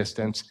apart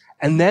distance,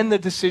 and then the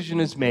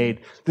decision is made,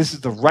 this is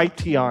the right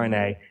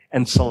tRNA,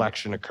 and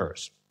selection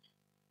occurs.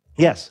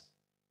 Yes?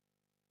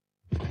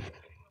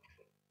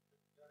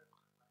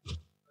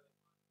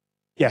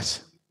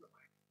 Yes.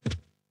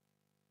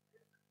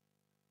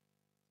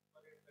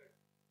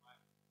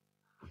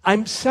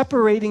 I'm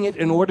separating it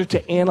in order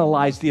to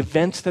analyze the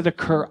events that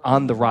occur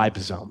on the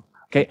ribosome.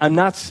 Okay? I'm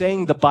not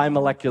saying the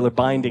bimolecular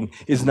binding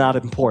is not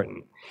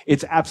important.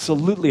 It's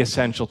absolutely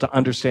essential to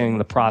understanding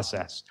the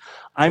process.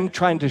 I'm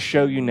trying to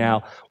show you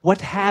now what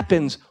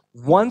happens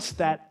once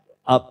that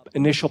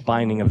initial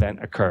binding event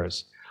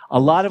occurs. A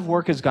lot of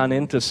work has gone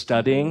into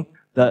studying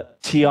the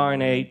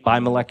tRNA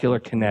bimolecular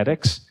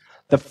kinetics.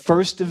 The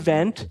first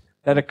event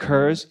that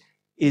occurs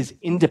is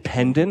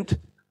independent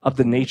of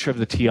the nature of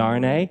the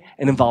tRNA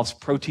and involves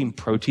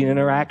protein-protein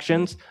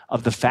interactions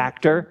of the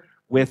factor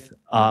with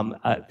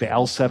the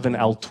L7,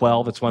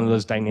 L12. It's one of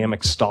those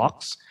dynamic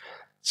stalks.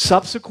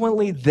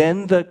 Subsequently,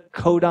 then the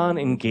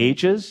codon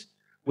engages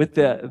with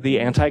the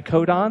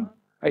anticodon,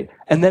 right?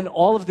 And then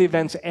all of the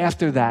events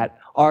after that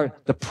are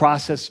the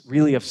process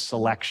really of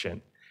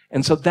selection.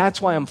 And so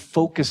that's why I'm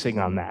focusing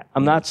on that.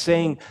 I'm not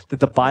saying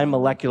that the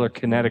bimolecular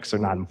kinetics are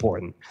not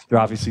important. They're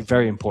obviously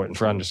very important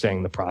for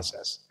understanding the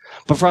process.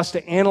 But for us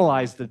to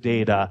analyze the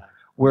data,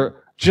 we're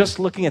just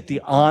looking at the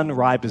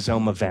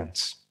on-ribosome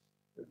events.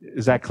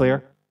 Is that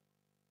clear?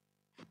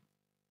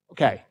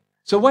 Okay.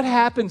 So what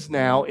happens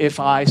now if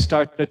I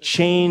start to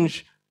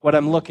change what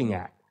I'm looking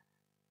at?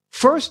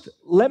 First,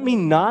 let me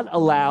not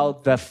allow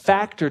the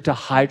factor to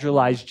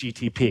hydrolyze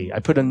GTP. I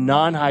put a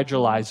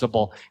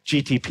non-hydrolyzable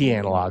GTP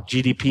analog,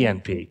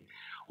 GDPNP.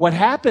 What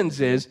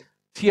happens is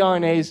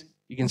tRNAs,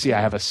 you can see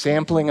I have a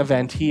sampling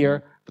event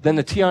here, but then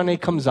the tRNA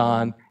comes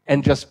on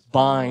and just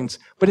binds.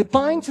 But it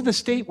binds in the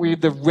state where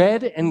the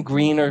red and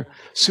green are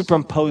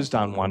superimposed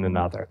on one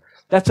another.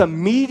 That's a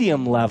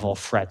medium level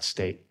fret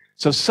state.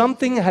 So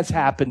something has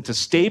happened to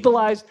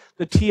stabilize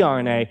the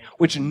tRNA,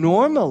 which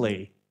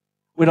normally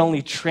would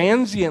only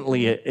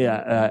transiently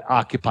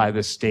occupy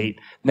this state.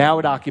 Now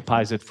it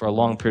occupies it for a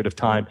long period of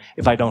time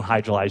if I don't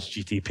hydrolyze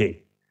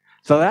GTP.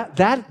 So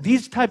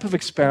these type of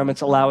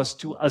experiments allow us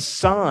to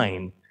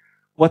assign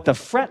what the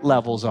fret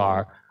levels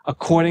are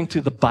according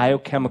to the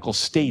biochemical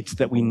states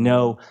that we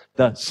know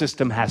the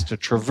system has to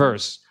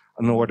traverse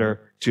in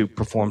order to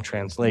perform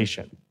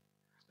translation.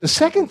 The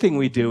second thing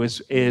we do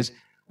is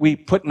we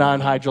put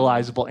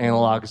non-hydrolyzable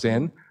analogs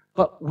in,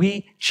 but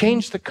we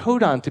change the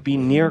codon to be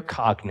near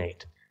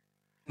cognate.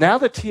 Now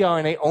the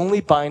tRNA only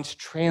binds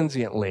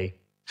transiently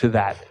to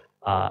that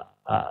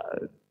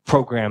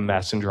program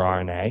messenger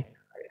RNA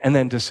and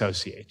then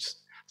dissociates.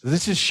 So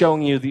this is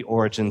showing you the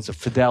origins of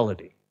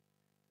fidelity.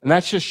 And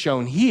that's just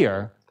shown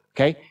here.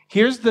 Okay?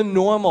 Here's the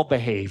normal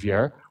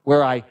behavior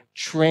where I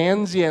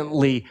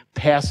transiently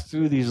pass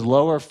through these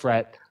lower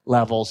fret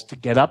levels to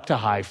get up to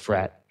high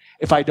fret.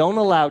 If I don't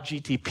allow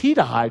GTP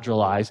to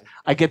hydrolyze,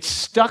 I get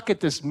stuck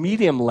at this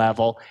medium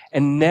level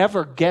and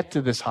never get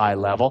to this high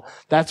level.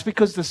 That's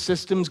because the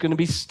system's going to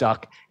be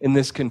stuck in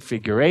this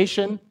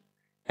configuration.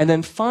 And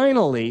then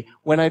finally,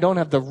 when I don't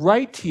have the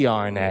right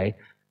tRNA,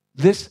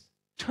 this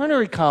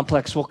ternary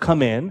complex will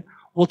come in,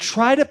 will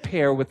try to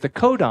pair with the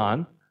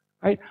codon,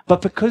 right?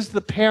 But because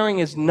the pairing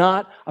is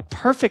not a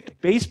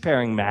perfect base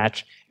pairing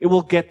match, it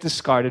will get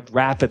discarded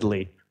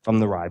rapidly from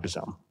the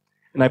ribosome.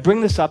 And I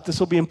bring this up, this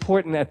will be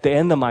important at the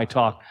end of my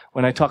talk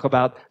when I talk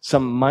about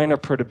some minor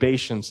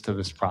perturbations to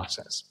this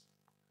process.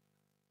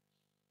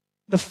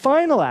 The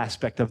final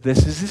aspect of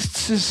this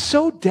is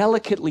so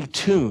delicately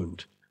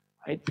tuned,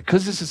 right?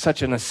 Because this is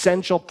such an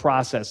essential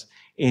process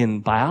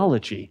in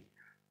biology,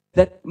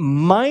 that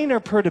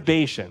minor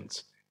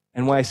perturbations,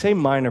 and when I say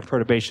minor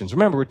perturbations,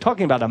 remember we're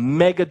talking about a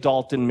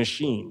megadalton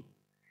machine.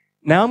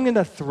 Now I'm going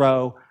to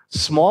throw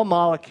small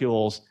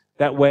molecules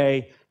that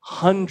weigh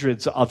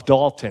hundreds of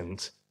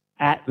daltons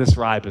at this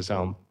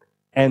ribosome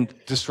and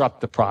disrupt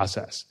the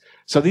process.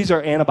 So these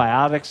are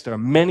antibiotics. There are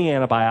many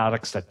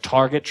antibiotics that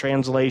target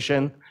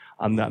translation.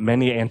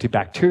 Many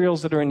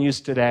antibacterials that are in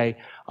use today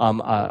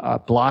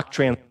block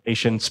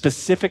translation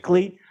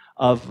specifically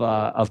of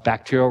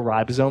bacterial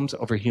ribosomes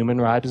over human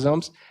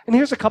ribosomes. And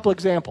here's a couple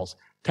examples.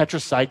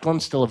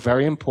 Tetracycline, still a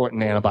very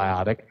important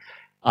antibiotic.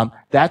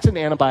 That's an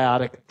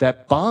antibiotic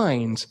that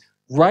binds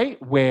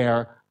right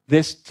where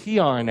this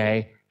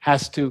tRNA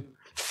has to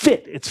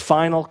fit its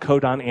final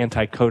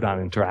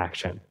codon-anticodon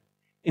interaction.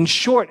 In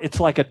short, it's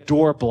like a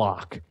door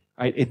block.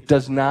 Right? It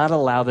does not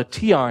allow the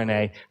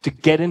tRNA to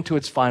get into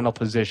its final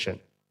position.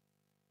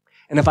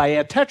 And if I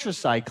add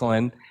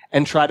tetracycline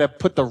and try to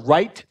put the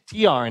right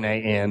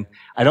tRNA in,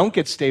 I don't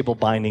get stable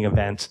binding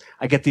events.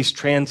 I get these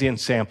transient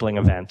sampling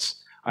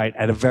events, right,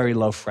 at a very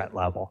low fret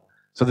level.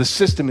 So the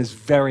system is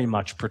very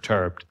much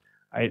perturbed,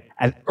 right,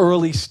 at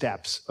early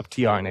steps of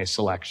tRNA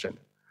selection.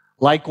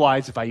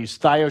 Likewise, if I use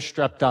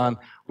thiostrepton,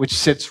 which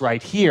sits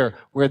right here,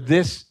 where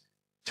this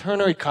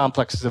ternary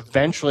complex is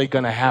eventually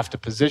going to have to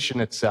position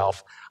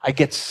itself, I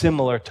get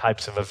similar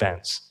types of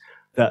events.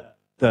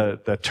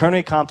 The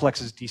ternary complex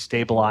is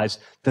destabilized,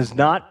 does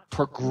not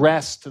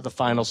progress to the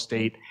final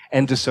state,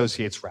 and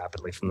dissociates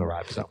rapidly from the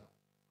ribosome.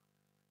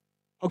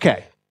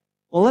 Okay,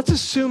 well, let's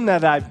assume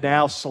that I've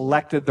now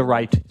selected the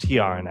right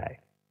tRNA.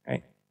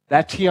 Right?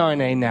 That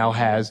tRNA now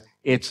has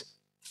its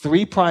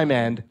 3'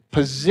 end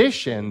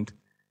positioned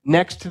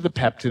next to the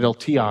peptidyl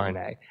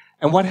tRNA.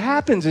 And what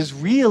happens is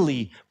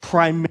really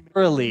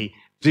primarily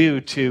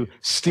due to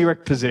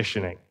steric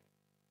positioning,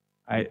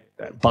 right,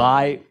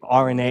 by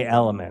RNA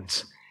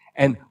elements.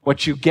 And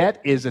what you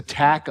get is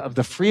attack of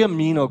the free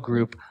amino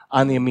group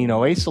on the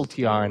aminoacyl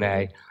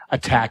tRNA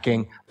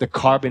attacking the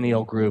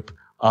carbonyl group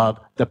of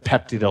the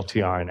peptidyl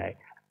tRNA.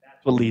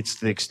 That's what leads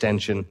to the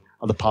extension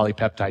of the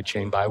polypeptide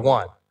chain by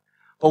 1.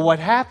 But what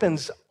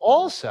happens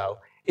also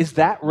is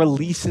that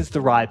releases the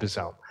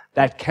ribosome.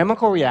 That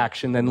chemical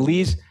reaction then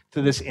leads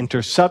to this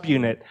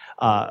intersubunit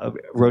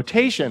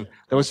rotation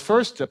that was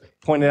first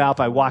pointed out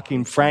by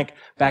Joachim Frank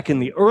back in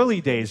the early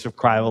days of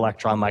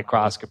cryo-electron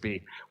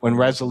microscopy, when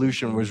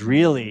resolution was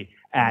really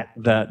at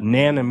the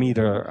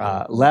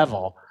nanometer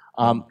level.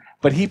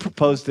 But he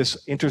proposed this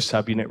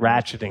intersubunit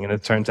ratcheting, and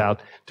it turns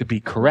out to be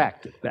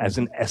correct as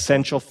an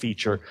essential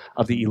feature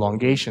of the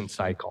elongation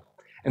cycle.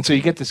 And so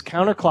you get this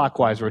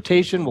counterclockwise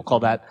rotation. We'll call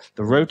that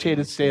the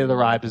rotated state of the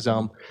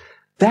ribosome.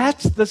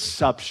 That's the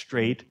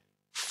substrate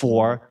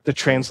for the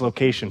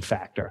translocation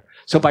factor.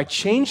 So by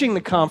changing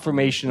the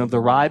conformation of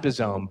the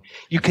ribosome,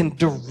 you can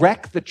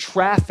direct the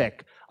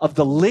traffic of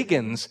the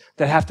ligands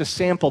that have to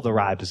sample the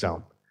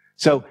ribosome.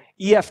 So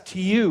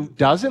EFTU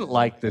doesn't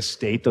like this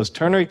state. Those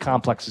ternary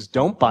complexes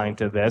don't bind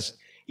to this.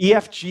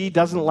 EFG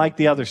doesn't like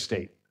the other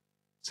state.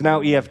 So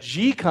now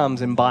EFG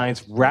comes and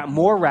binds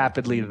more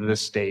rapidly to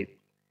this state.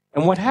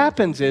 And what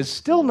happens is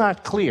still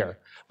not clear,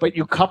 but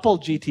you couple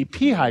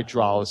GTP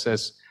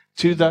hydrolysis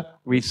to the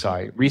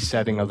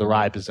resetting of the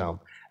ribosome.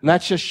 And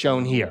that's just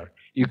shown here.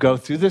 You go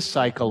through this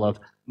cycle of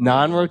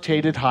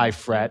non-rotated high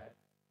fret,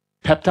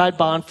 peptide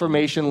bond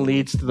formation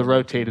leads to the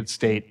rotated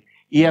state,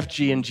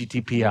 EFG and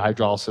GTP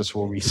hydrolysis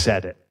will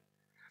reset it.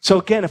 So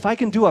again, if I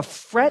can do a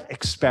fret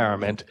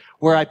experiment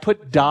where I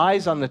put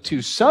dyes on the 2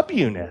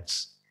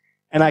 subunits,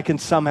 and I can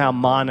somehow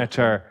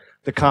monitor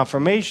the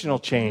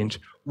conformational change,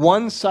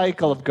 one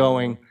cycle of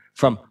going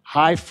from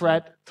high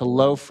fret to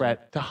low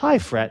fret to high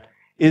fret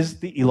is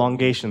the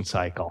elongation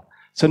cycle.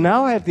 So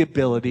now I have the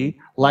ability,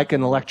 like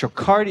an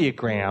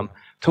electrocardiogram,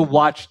 to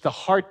watch the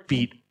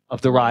heartbeat of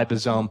the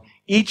ribosome.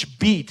 Each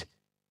beat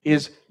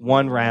is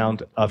 1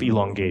 round of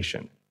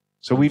elongation.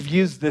 So we've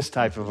used this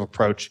type of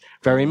approach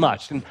very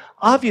much. And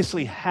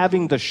obviously,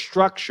 having the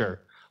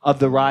structure of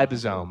the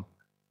ribosome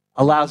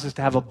allows us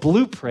to have a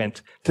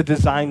blueprint to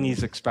design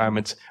these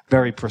experiments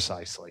very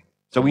precisely.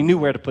 So we knew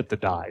where to put the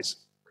dyes.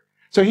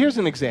 So here's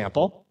an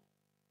example.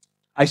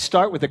 I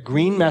start with a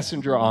green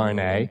messenger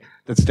RNA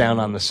that's down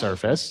on the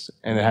surface,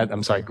 and it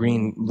had,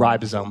 green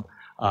ribosome,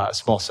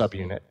 small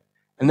subunit.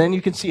 And then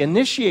you can see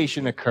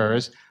initiation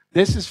occurs.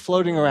 This is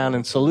floating around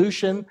in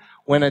solution.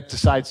 When it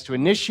decides to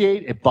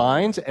initiate, it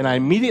binds, and I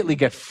immediately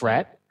get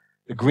fret.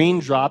 The green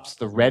drops,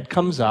 the red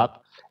comes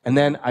up, and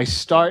then I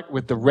start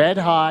with the red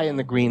high and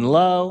the green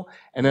low,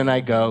 and then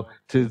I go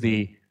to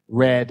the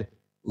red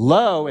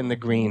low and the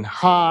green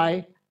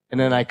high, and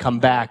then I come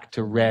back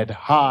to red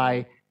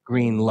high,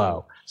 green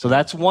low. So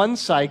that's one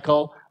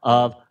cycle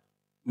of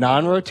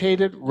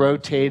non-rotated,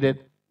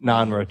 rotated,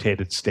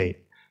 non-rotated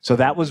state. So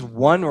that was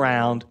 1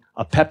 round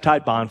of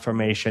peptide bond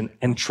formation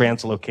and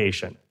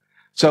translocation.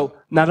 So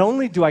not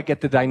only do I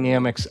get the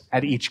dynamics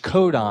at each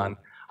codon,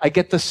 I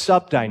get the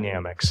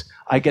subdynamics.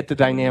 I get the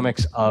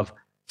dynamics of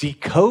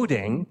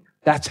decoding.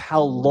 That's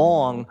how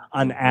long,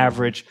 on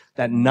average,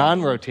 that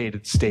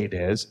non-rotated state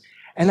is.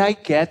 And I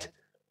get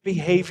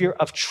behavior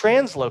of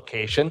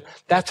translocation.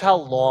 That's how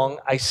long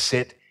I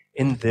sit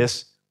in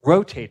this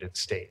rotated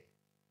state.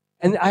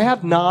 And I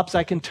have knobs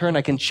I can turn.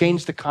 I can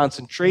change the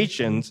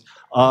concentrations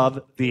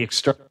of the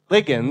external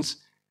ligands.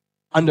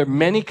 Under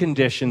many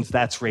conditions,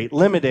 that's rate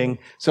limiting.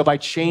 So by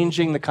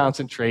changing the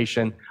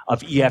concentration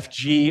of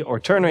EFG or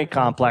ternary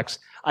complex,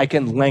 I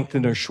can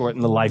lengthen or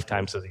shorten the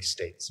lifetimes of these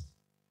states.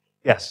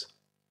 Yes?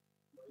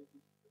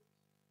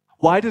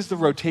 Why does the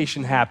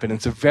rotation happen?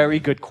 It's a very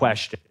good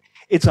question.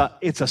 It's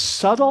a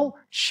subtle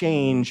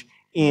change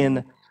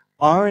in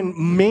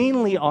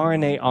mainly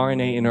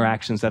RNA-RNA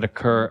interactions that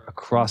occur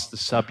across the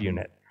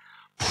subunit.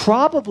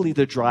 Probably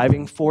the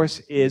driving force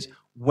is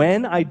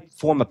when I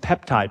form a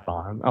peptide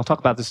bond, I'll talk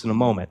about this in a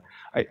moment,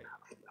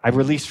 I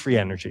release free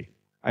energy,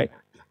 right?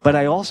 But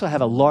I also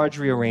have a large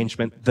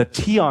rearrangement. The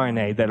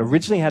tRNA that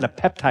originally had a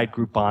peptide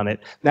group on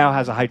it now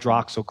has a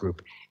hydroxyl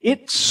group.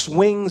 It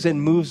swings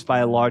and moves by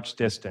a large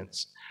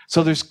distance.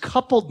 So there's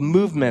coupled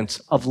movements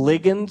of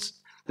ligands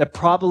that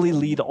probably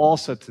lead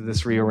also to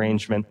this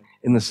rearrangement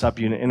in the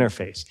subunit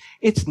interface.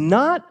 It's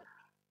not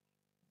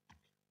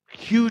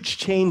huge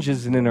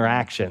changes in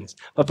interactions,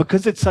 but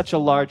because it's such a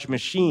large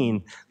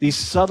machine, these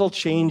subtle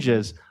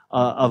changes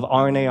of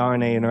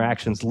RNA-RNA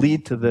interactions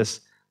lead to this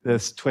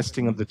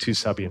twisting of the two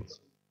subunits.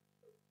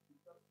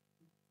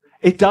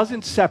 It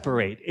doesn't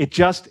separate. If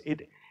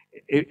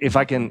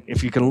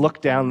you can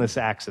look down this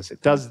axis,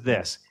 it does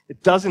this.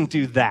 It doesn't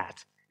do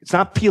that. It's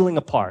not peeling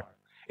apart.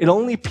 It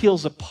only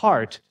peels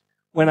apart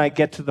when I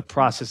get to the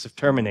process of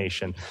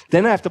termination.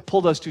 Then I have to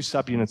pull those two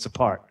subunits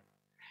apart.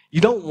 You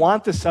don't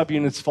want the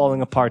subunits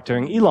falling apart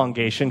during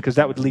elongation because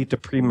that would lead to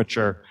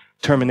premature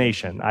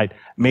termination. I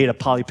made a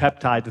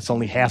polypeptide that's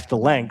only half the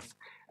length,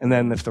 and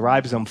then if the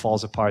ribosome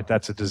falls apart,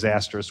 that's a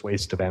disastrous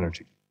waste of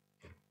energy.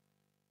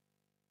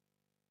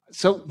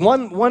 So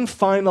one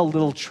final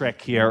little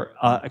trick here,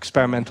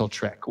 experimental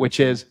trick, which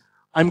is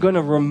I'm going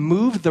to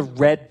remove the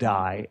red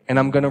dye and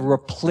I'm going to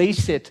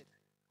replace it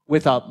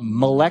with a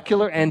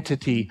molecular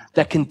entity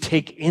that can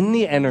take in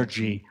the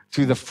energy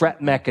through the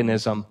FRET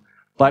mechanism,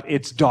 but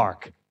it's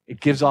dark. It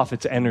gives off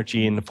its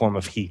energy in the form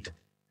of heat.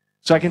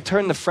 So I can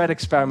turn the FRET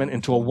experiment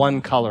into a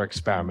one-color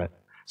experiment.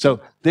 So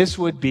this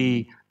would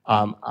be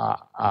a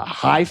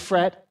high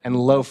FRET and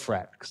low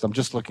FRET, because I'm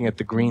just looking at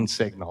the green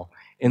signal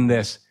in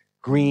this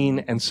green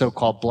and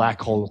so-called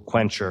black hole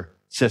quencher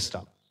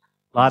system.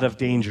 A lot of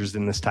dangers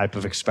in this type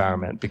of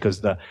experiment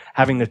because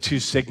having the two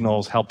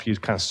signals help you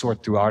kind of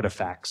sort through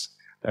artifacts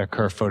that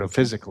occur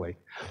photophysically.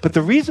 But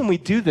the reason we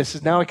do this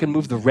is now I can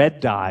move the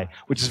red dye,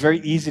 which is very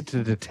easy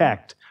to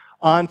detect,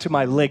 onto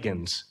my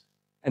ligands.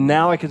 And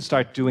now I can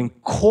start doing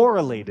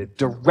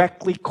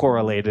directly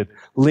correlated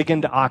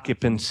ligand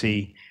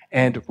occupancy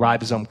and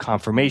ribosome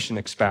conformation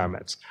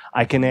experiments.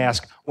 I can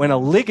ask, when a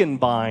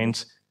ligand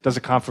binds, does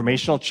a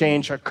conformational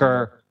change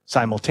occur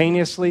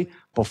simultaneously,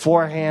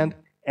 beforehand,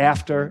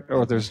 after,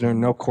 or there's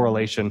no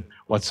correlation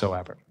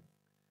whatsoever?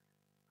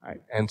 All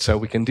right, and so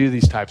we can do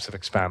these types of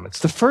experiments.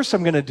 The first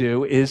I'm going to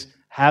do is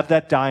have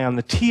that dye on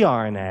the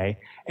tRNA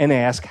and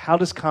ask, how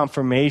does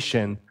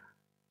conformation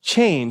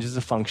change as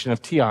a function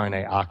of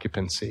tRNA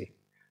occupancy?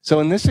 So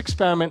in this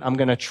experiment, I'm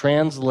going to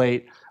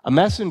translate a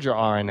messenger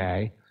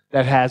RNA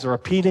that has a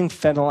repeating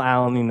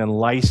phenylalanine and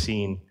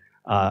lysine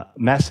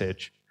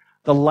message.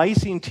 The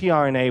lysine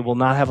tRNA will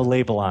not have a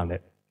label on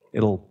it.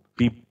 It'll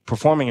be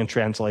performing in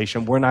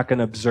translation. We're not going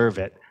to observe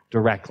it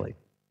directly.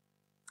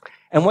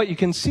 And what you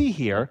can see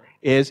here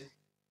is,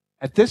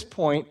 at this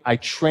point, I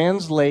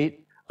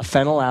translate a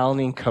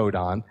phenylalanine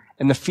codon,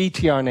 and the Phe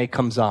tRNA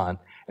comes on.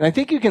 And I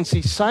think you can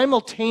see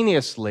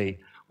simultaneously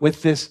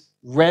with this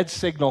red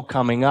signal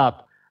coming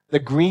up, the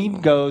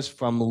green goes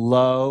from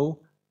low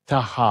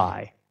to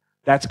high.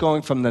 That's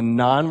going from the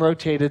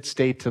non-rotated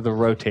state to the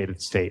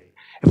rotated state.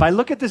 If I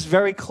look at this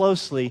very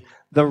closely,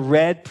 the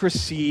red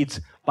proceeds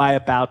by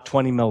about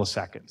 20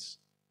 milliseconds.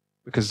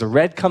 Because the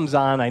red comes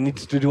on, I need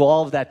to do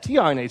all of that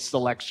tRNA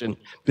selection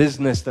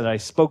business that I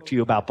spoke to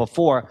you about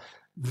before.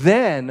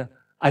 Then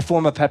I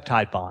form a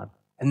peptide bond.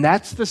 And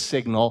that's the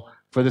signal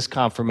for this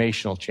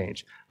conformational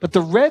change. But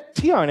the red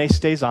tRNA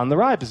stays on the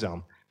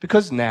ribosome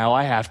because now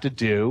I have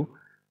to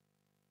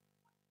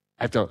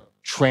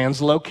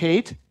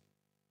translocate,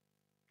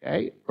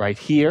 okay, right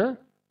here.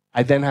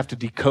 I then have to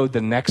decode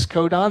the next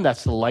codon.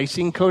 That's the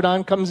lysine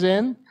codon comes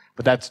in,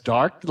 but that's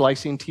dark, the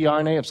lysine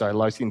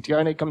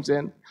tRNA comes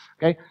in.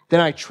 Okay? Then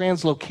I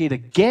translocate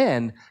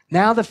again.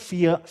 Now the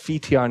Phe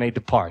tRNA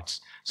departs.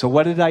 So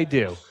what did I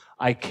do?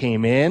 I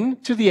came in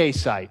to the A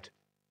site.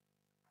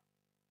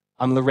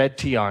 I'm the red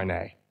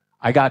tRNA.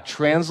 I got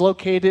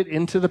translocated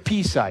into the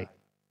P site.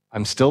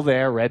 I'm still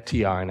there, red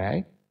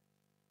tRNA.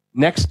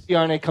 Next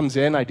tRNA comes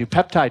in. I do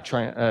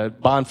peptide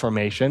bond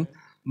formation.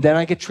 Then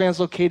I get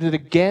translocated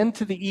again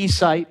to the E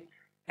site,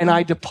 and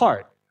I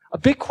depart. A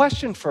big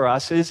question for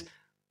us is,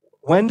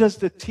 when does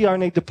the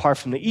tRNA depart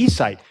from the E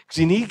site? Because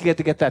you need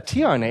to get that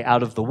tRNA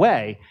out of the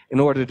way in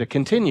order to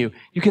continue.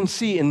 You can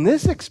see in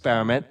this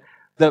experiment,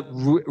 the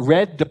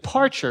red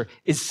departure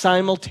is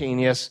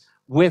simultaneous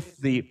with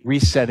the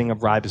resetting of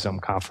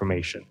ribosome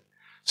conformation.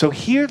 So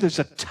here there's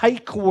a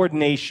tight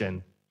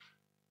coordination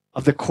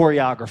of the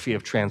choreography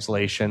of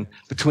translation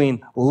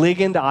between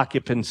ligand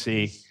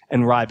occupancy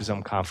and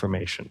ribosome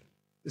conformation.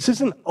 This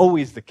isn't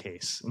always the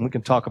case, and we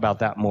can talk about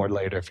that more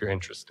later if you're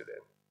interested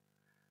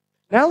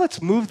in. Now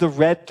let's move the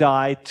red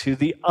dye to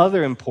the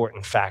other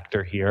important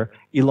factor here,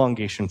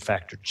 elongation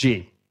factor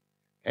G.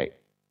 Okay.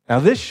 Now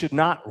this should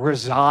not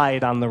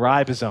reside on the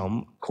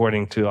ribosome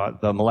according to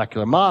the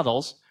molecular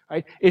models.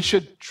 Right? It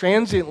should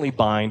transiently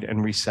bind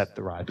and reset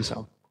the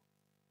ribosome.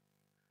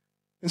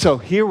 And so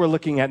here we're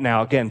looking at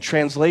now, again,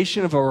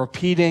 translation of a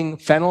repeating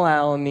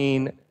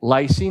phenylalanine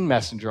lysine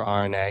messenger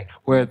RNA,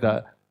 where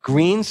the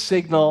green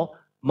signal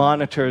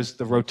monitors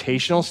the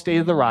rotational state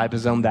of the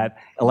ribosome, that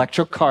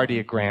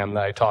electrocardiogram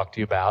that I talked to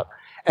you about,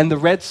 and the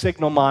red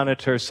signal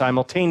monitors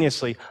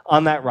simultaneously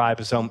on that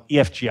ribosome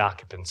EFG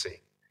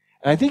occupancy.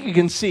 And I think you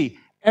can see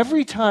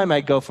every time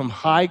I go from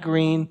high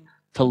green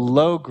to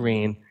low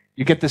green,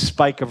 you get this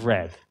spike of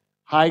red.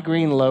 High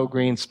green, low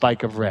green,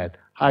 spike of red.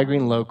 High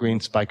green, low green,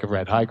 spike of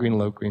red. High green,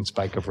 low green,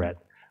 spike of red.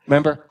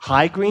 Remember,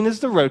 high green is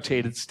the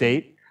rotated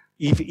state.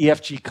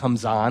 EFG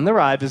comes on the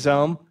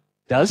ribosome,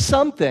 does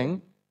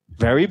something,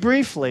 very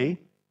briefly,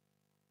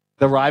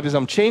 the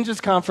ribosome changes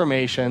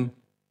conformation,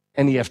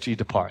 and EFG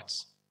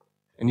departs.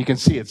 And you can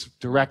see it's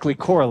directly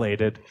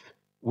correlated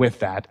with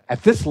that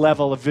at this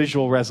level of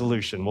visual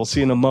resolution. We'll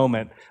see in a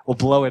moment. We'll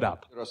blow it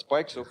up. There are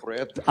spikes of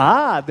red.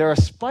 There are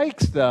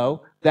spikes,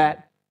 though,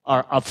 that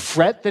are a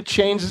fret that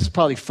changes,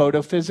 probably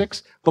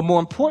photophysics, but more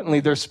importantly,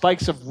 there are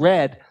spikes of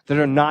red that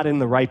are not in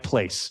the right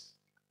place.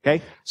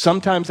 Okay?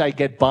 Sometimes I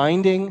get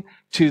binding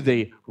to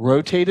the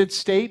rotated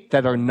state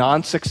that are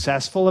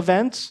non-successful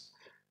events.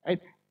 Right?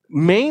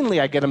 Mainly,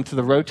 I get them to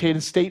the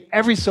rotated state.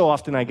 Every so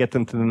often, I get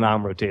them to the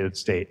non-rotated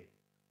state.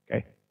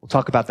 Okay? We'll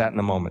talk about that in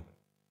a moment.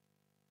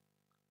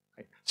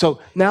 Okay. So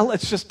now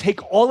let's just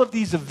take all of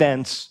these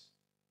events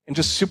and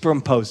just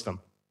superimpose them.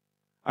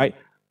 All right?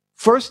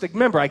 First,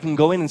 remember, I can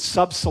go in and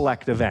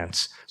subselect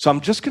events. So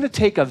I'm just going to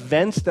take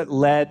events that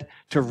led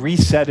to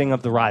resetting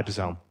of the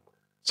ribosome.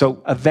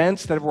 So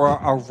events that were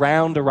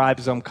around a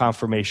ribosome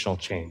conformational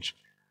change.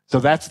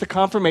 So that's the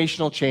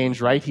conformational change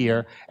right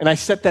here, and I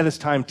set that as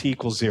time t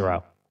equals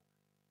 0.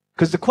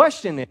 Because the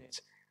question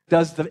is,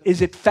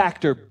 is it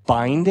factor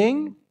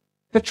binding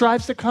that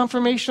drives the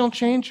conformational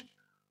change?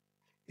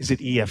 Is it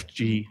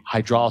EFG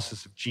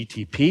hydrolysis of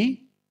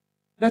GTP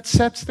that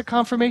sets the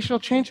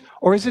conformational change?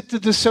 Or is it the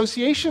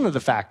dissociation of the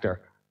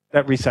factor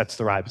that resets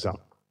the ribosome?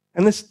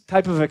 And this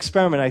type of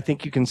experiment, I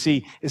think you can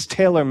see, is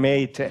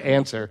tailor-made to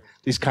answer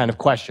these kind of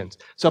questions.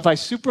 So if I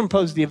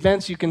superimpose the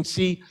events, you can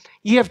see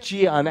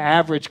EFG on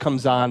average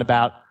comes on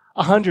about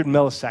 100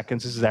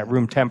 milliseconds. This is at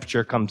room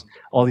temperature.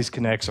 All these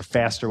kinetics are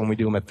faster when we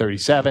do them at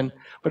 37.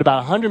 But about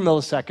 100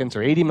 milliseconds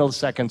or 80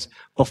 milliseconds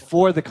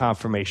before the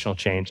conformational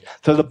change.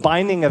 So the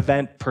binding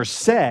event per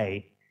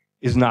se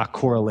is not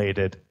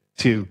correlated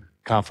to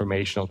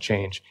conformational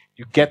change.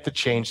 You get the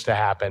change to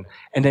happen,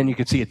 and then you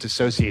can see it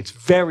dissociates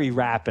very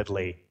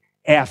rapidly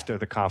after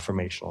the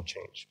conformational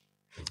change.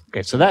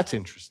 Okay, so that's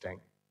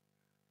interesting.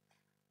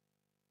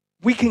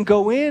 We can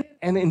go in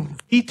and in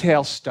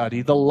detail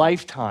study the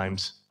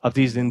lifetimes of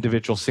these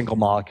individual single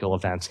molecule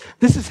events.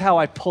 This is how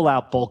I pull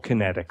out bulk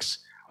kinetics.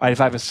 Right,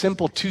 if I have a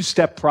simple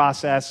two-step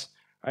process,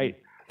 right,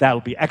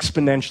 that'll be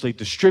exponentially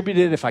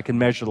distributed. If I can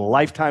measure the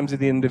lifetimes of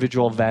the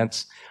individual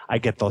events, I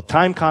get the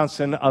time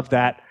constant of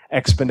that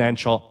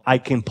exponential. I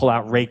can pull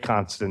out rate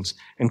constants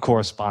and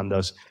correspond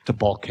those to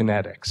bulk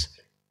kinetics.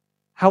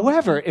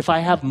 However, if I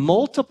have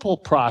multiple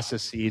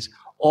processes,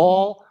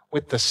 all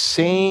with the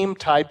same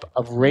type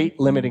of rate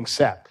limiting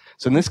step,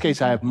 so in this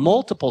case I have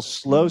multiple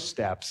slow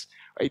steps,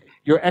 right?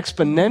 Your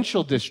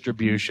exponential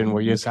distribution,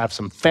 where you just have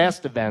some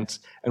fast events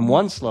and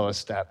one slow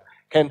step,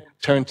 can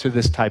turn to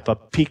this type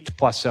of peaked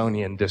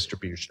Poissonian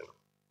distribution.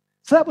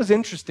 So that was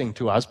interesting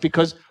to us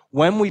because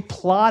when we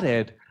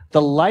plotted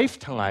the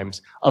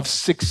lifetimes of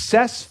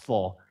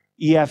successful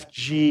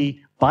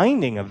EFG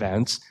binding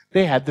events,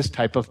 they had this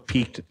type of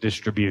peaked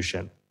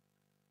distribution.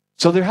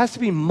 So there has to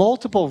be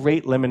multiple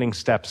rate limiting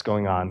steps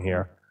going on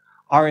here.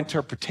 Our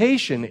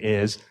interpretation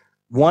is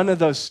one of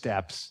those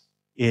steps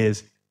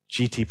is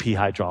GTP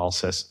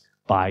hydrolysis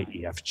by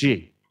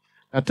EFG.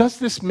 Now, does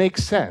this make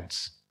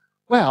sense?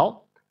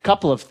 Well, a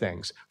couple of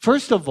things.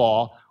 First of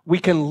all, we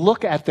can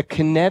look at the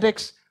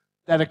kinetics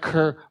that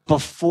occur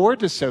before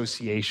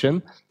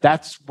dissociation.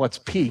 That's what's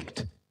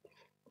peaked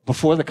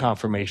before the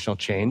conformational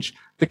change.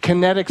 The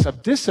kinetics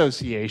of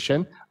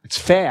dissociation, it's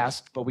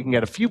fast, but we can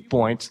get a few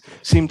points,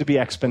 seem to be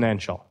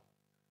exponential.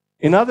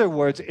 In other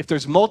words, if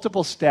there's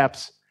multiple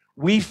steps,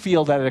 we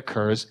feel that it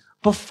occurs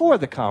before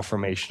the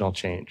conformational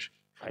change.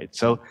 Right?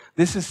 So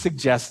this is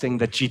suggesting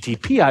that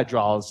GTP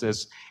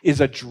hydrolysis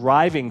is a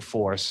driving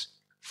force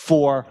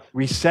for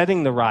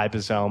resetting the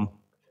ribosome,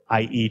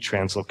 i.e.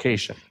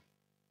 translocation.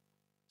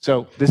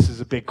 So this is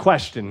a big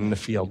question in the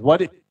field.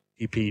 What is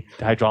GTP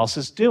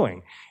hydrolysis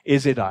doing?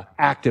 Is it an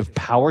active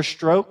power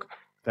stroke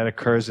that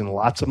occurs in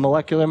lots of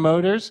molecular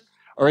motors?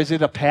 Or is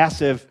it a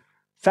passive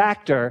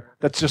factor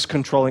that's just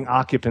controlling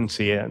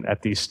occupancy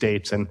at these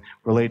states and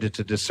related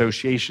to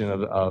dissociation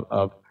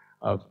of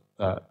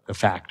the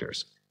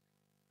factors?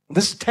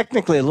 This is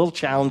technically a little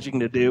challenging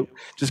to do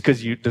just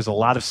because there's a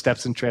lot of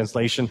steps in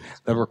translation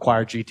that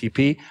require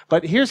GTP.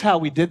 But here's how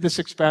we did this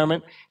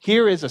experiment.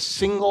 Here is a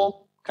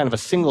single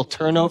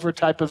turnover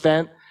type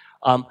event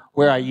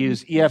where I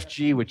use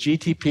EFG with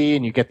GTP,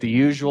 and you get the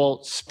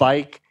usual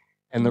spike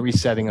and the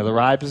resetting of the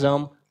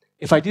ribosome.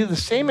 If I do the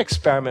same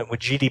experiment with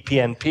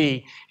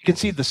GDP-NP, you can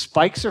see the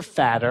spikes are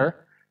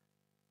fatter,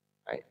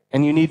 right?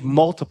 And you need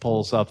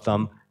multiples of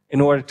them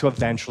in order to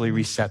eventually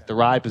reset the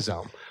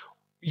ribosome.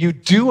 You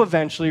do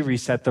eventually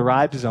reset the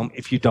ribosome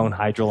if you don't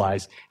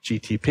hydrolyze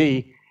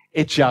GTP.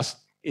 It just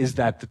is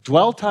that the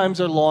dwell times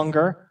are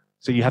longer,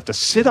 so you have to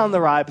sit on the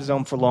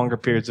ribosome for longer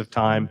periods of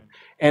time,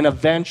 and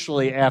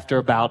eventually, after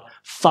about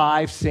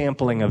 5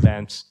 sampling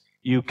events,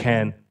 you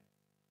can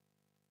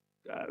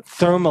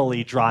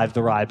thermally drive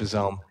the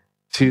ribosome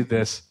to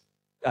this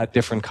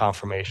different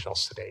conformational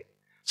state.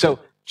 So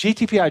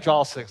GTP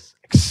hydrolysis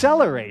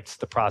accelerates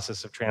the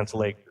process of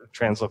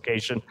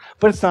translocation,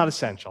 but it's not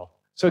essential.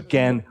 So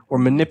again, we're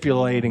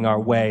manipulating our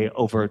way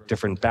over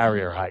different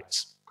barrier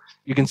heights.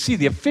 You can see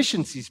the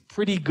efficiency is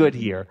pretty good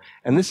here,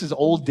 and this is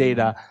old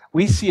data.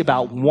 We see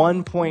about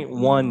 1.1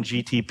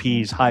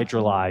 GTPs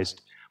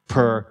hydrolyzed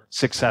per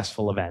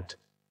successful event.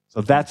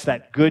 So that's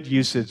that good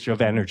usage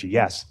of energy.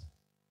 Yes?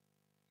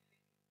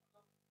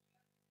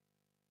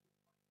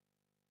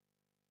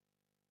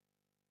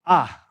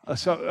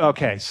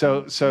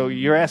 So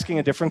you're asking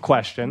a different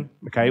question,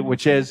 okay,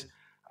 which is,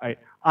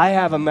 I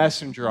have a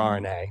messenger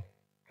RNA,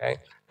 okay?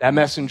 That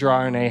messenger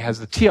RNA has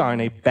the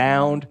tRNA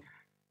bound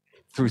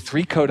through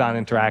 3 codon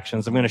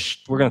interactions. We're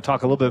going to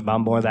talk a little bit about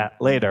more of that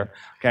later,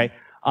 okay?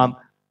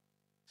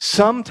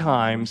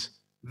 Sometimes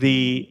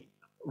the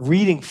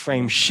reading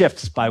frame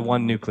shifts by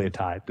 1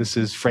 nucleotide. This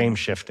is frame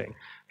shifting,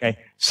 okay?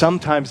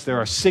 Sometimes there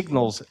are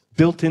signals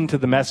built into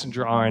the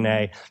messenger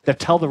RNA that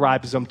tell the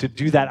ribosome to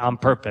do that on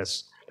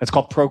purpose. That's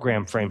called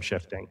program frame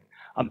shifting.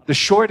 The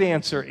short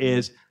answer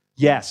is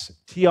yes,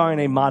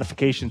 tRNA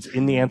modifications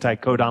in the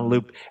anticodon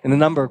loop, and a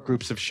number of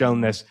groups have shown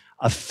this,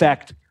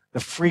 affect the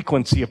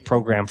frequency of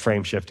program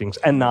frame shiftings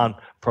and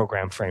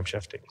non-program frame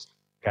shiftings.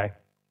 Okay?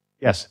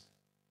 Yes?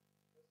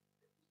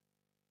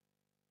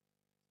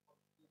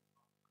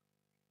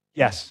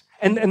 Yes.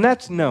 And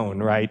that's known,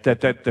 right?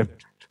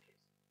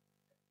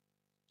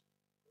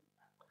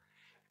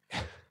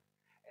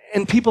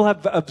 And people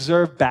have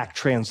observed back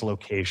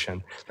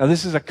translocation. Now,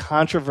 this is a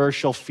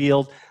controversial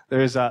field.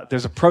 There's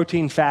a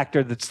protein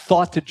factor that's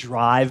thought to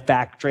drive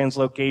back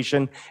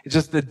translocation. It's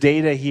just the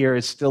data here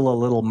is still a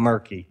little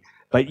murky.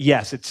 But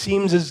yes, it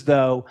seems as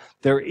though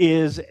there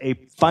is a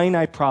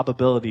finite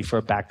probability for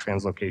a back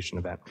translocation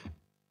event.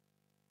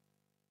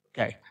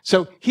 Okay,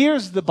 so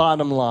here's the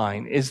bottom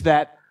line, is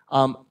that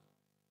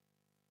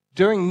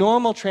during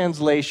normal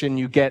translation,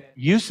 you get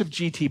use of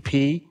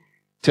GTP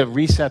to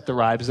reset the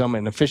ribosome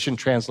and efficient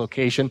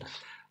translocation.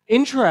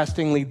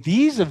 Interestingly,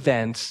 these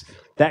events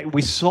that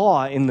we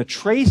saw in the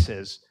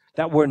traces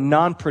that were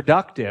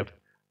non-productive,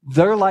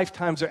 their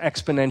lifetimes are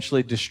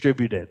exponentially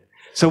distributed.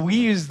 So we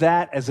use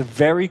that as a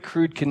very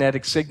crude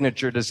kinetic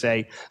signature to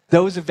say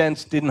those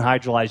events didn't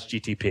hydrolyze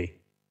GTP,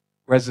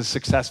 whereas the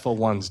successful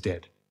ones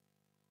did.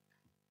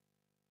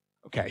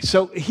 Okay,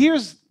 so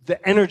here's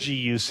the energy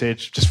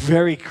usage, just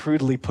very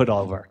crudely put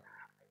over,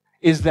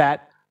 is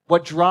that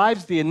what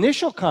drives the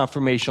initial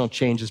conformational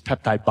change is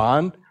peptide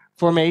bond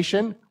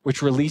formation,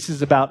 which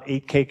releases about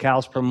 8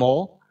 kcals per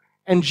mole,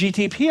 and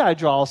GTP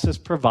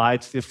hydrolysis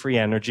provides the free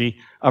energy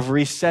of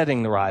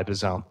resetting the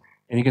ribosome.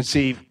 And you can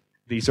see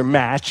these are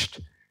matched,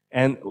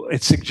 and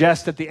it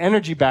suggests that the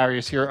energy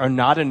barriers here are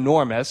not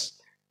enormous,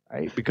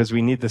 right, because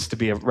we need this to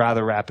be a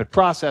rather rapid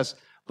process,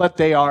 but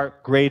they are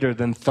greater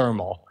than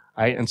thermal,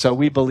 right? And so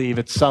we believe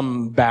it's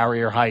some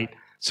barrier height,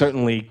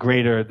 certainly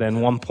greater than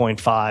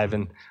 1.5,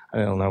 and I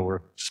don't know,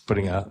 we're just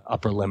putting an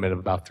upper limit of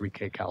about 3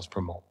 kcals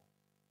per mole.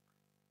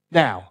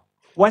 Now,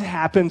 what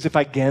happens if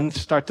I again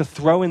start to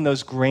throw in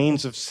those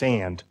grains of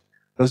sand,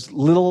 those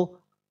little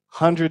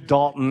 100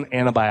 Dalton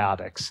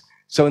antibiotics?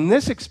 So in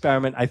this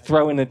experiment, I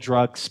throw in a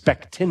drug,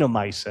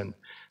 spectinomycin.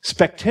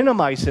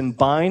 Spectinomycin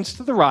binds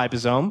to the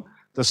ribosome,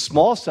 the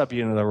small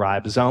subunit of the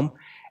ribosome,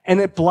 and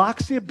it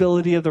blocks the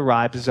ability of the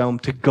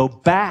ribosome to go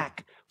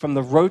back from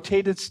the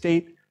rotated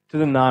state to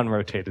the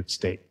non-rotated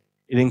state.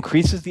 It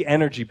increases the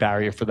energy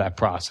barrier for that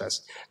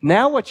process.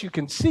 Now what you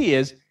can see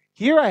is,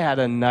 here I had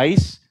a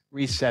nice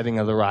resetting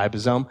of the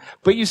ribosome,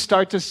 but you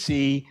start to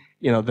see,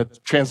 the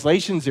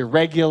translation's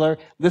irregular.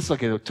 This,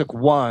 look, it took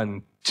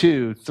 1,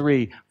 2,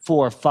 3,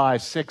 4,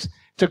 5, 6,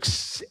 took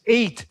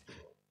 8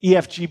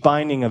 EFG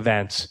binding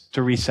events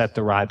to reset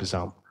the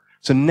ribosome.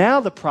 So now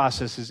the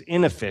process is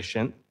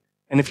inefficient,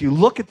 and if you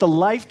look at the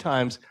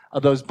lifetimes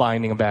of those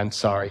binding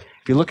events, if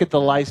you look at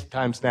the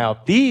lifetimes now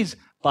of these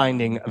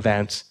binding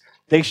events,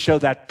 they show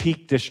that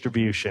peak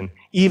distribution,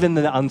 even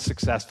the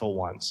unsuccessful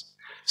ones.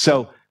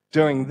 So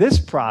during this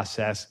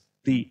process,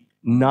 the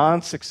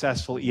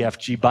non-successful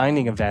EFG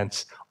binding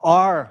events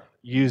are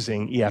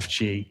using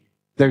EFG.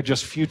 They're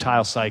just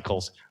futile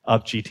cycles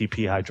of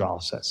GTP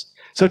hydrolysis.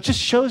 So it just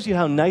shows you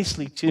how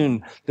nicely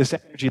tuned this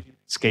energy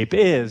landscape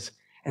is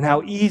and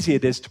how easy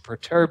it is to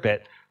perturb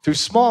it through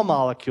small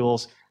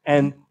molecules,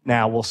 and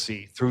now we'll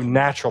see through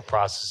natural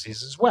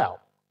processes as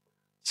well.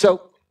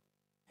 So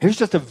here's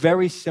just a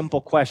very simple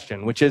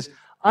question, which is,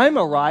 I'm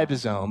a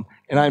ribosome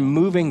and I'm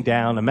moving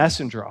down a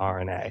messenger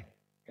RNA.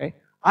 Okay?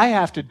 I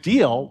have to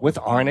deal with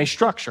RNA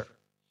structure.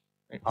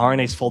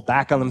 RNAs fold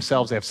back on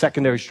themselves, they have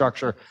secondary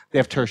structure, they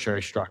have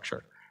tertiary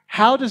structure.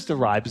 How does the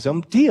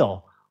ribosome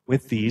deal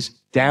with these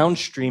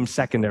downstream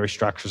secondary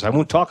structures? I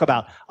won't talk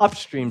about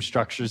upstream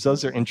structures,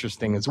 those are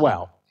interesting as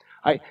well.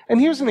 And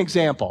here's an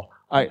example.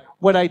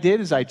 What I did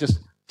is I just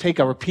take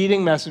a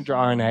repeating messenger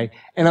RNA,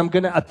 and I'm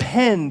going to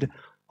append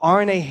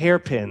RNA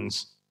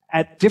hairpins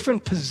at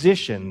different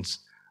positions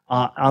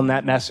on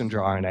that messenger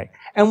RNA.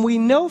 And we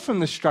know from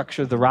the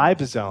structure of the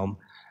ribosome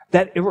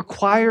that it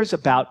requires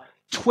about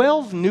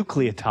 12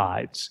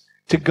 nucleotides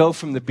to go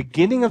from the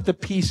beginning of the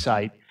P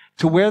site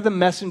to where the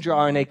messenger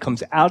RNA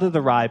comes out of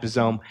the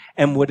ribosome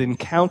and would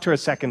encounter a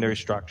secondary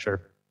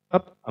structure.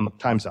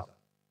 Time's up.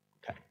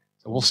 Okay,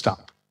 so we'll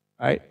stop.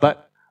 All right,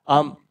 but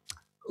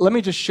let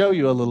me just show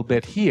you a little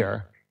bit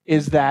here,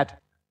 is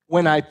that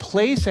when I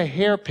place a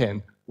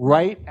hairpin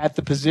right at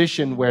the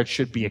position where it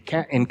should be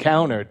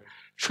encountered,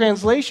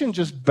 translation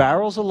just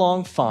barrels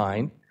along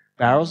fine,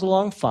 barrels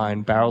along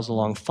fine, barrels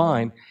along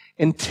fine,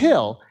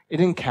 until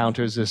it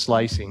encounters this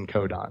lysine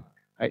codon.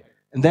 Right?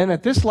 And then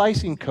at this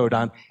lysine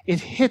codon, it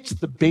hits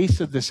the base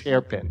of this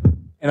hairpin,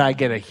 and I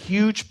get a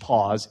huge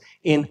pause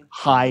in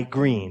high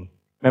green.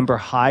 Remember,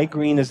 high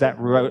green is that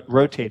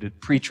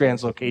rotated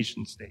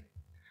pre-translocation state.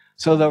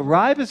 So the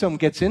ribosome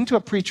gets into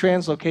a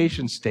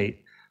pre-translocation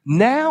state,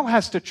 now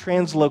has to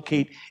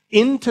translocate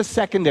into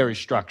secondary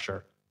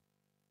structure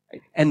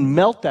and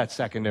melt that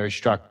secondary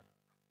structure.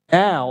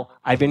 Now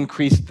I've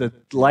increased the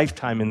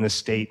lifetime in this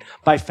state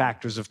by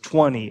factors of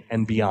 20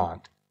 and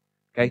beyond.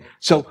 Okay?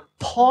 So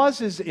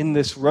pauses in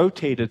this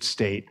rotated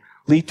state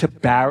lead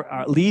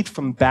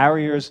from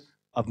barriers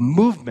of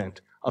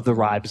movement of the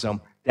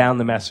ribosome down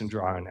the messenger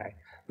RNA.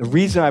 The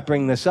reason I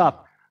bring this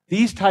up,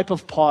 these type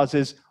of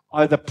pauses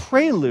are the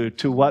prelude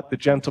to what the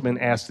gentleman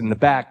asked in the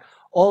back,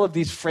 all of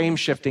these frame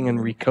shifting and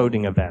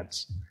recoding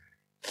events.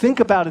 Think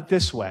about it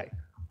this way.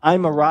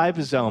 I'm a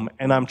ribosome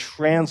and I'm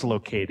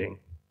translocating.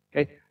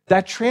 Okay?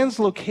 That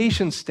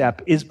translocation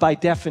step is by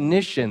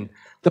definition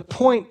the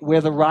point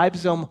where the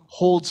ribosome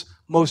holds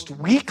most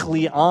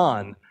weakly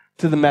on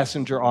to the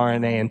messenger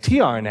RNA and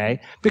tRNA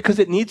because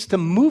it needs to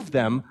move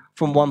them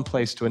from one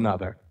place to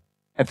another.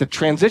 At the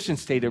transition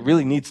state, it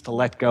really needs to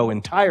let go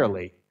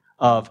entirely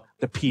of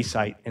the P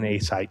site and A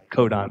site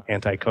codon,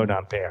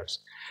 anticodon pairs.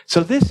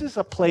 So this is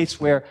a place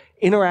where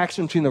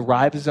interaction between the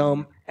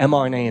ribosome,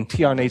 mRNA, and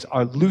tRNAs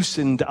are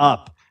loosened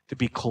up, to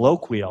be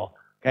colloquial.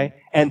 Okay?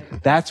 And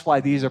that's why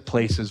these are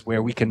places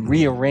where we can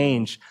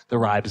rearrange the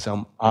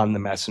ribosome on the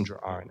messenger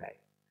RNA.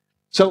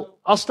 So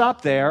I'll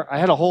stop there. I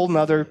had a whole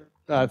nother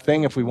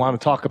thing if we want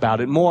to talk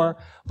about it more,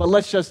 but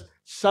let's just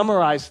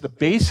summarize the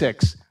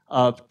basics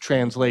of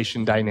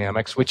translation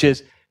dynamics, which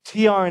is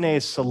tRNA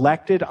is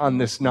selected on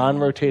this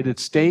non-rotated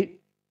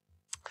state.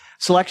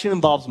 Selection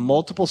involves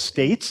multiple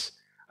states,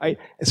 right?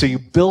 And so you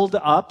build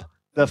up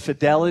the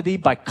fidelity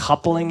by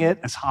coupling it,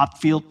 as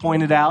Hopfield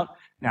pointed out,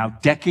 now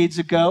decades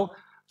ago,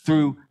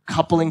 through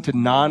coupling to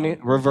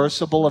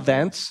non-reversible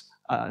events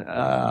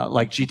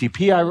like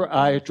GTP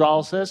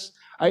hydrolysis,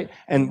 right?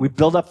 And we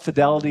build up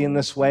fidelity in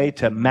this way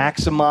to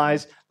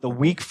maximize the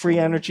weak free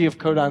energy of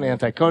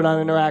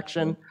codon-anticodon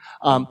interaction.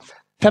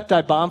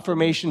 Peptide bond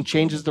formation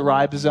changes the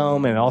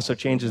ribosome and also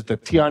changes the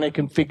tRNA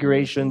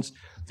configurations.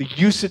 The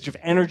usage of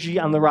energy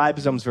on the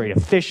ribosome is very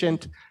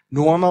efficient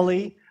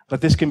normally, but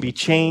this can be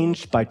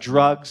changed by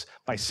drugs,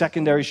 by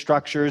secondary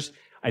structures.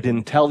 I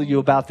didn't tell you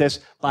about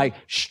this, by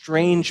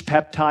strange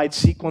peptide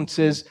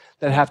sequences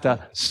that have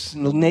to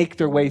snake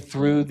their way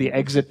through the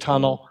exit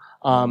tunnel.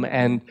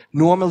 And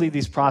normally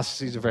these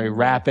processes are very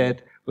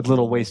rapid with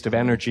little waste of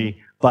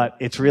energy, but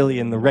it's really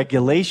in the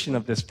regulation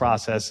of this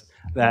process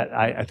that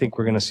I think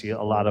we're going to see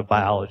a lot of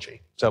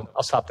biology. So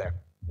I'll stop there.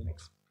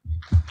 Thanks.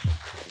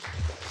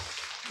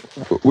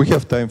 We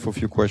have time for a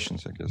few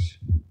questions, I guess.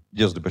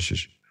 Yes, the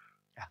Bashish.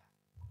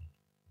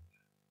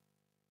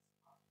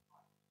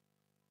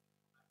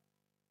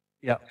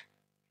 Yeah.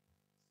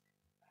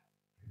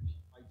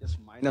 Just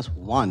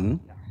 -1.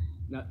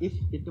 Now, if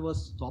it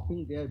was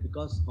stopping there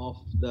because of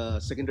the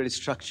secondary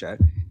structure,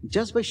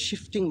 just by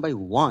shifting by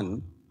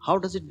 1, how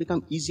does it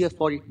become easier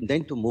for it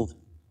then to move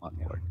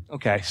onward?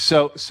 Okay,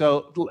 so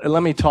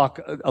let me talk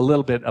a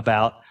little bit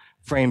about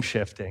frame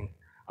shifting.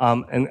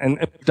 And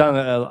I've done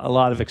a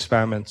lot of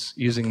experiments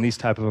using these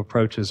type of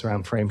approaches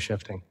around frame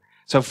shifting.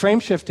 So frame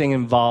shifting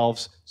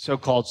involves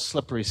so-called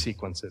slippery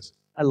sequences.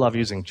 I love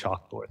using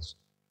chalkboards.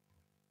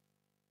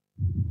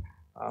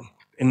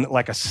 In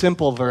like a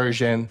simple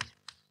version,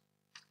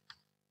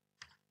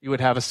 you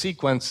would have a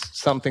sequence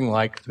something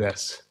like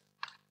this.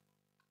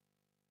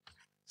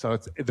 So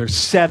there's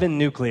 7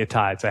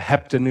 nucleotides, a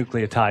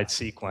heptanucleotide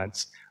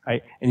sequence,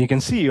 right? And you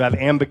can see you have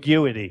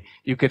ambiguity.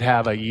 You could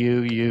have a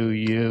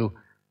U.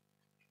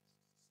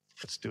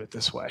 Let's do it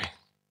this way.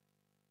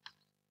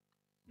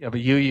 You have a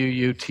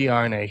U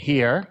tRNA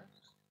here,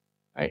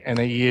 right? And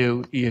a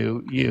U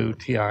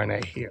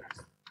tRNA here,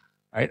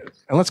 right?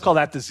 And let's call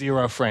that the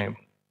 0 frame,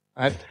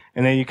 right?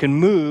 And then you can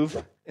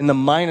move in the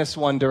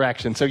 -1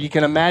 direction. So you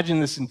can imagine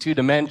this in 2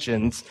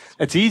 dimensions.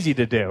 It's easy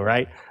to do,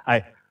 right?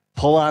 I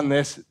pull on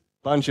this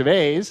bunch of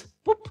A's,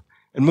 whoop,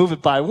 and move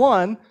it by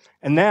 1,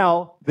 and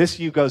now this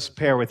U goes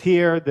pair with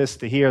here, this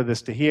to here,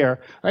 this to here,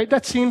 right?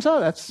 That seems,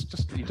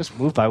 you just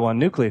move by 1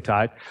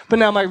 nucleotide. But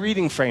now my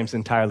reading frame's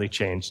entirely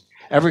changed.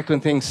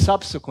 Everything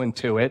subsequent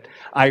to it,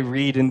 I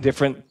read in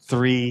different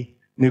 3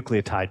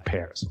 nucleotide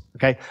pairs.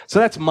 Okay, so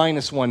that's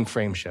 -1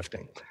 frame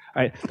shifting.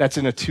 Right? That's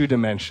in a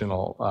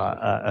two-dimensional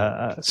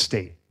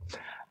state.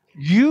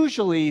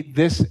 Usually,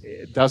 this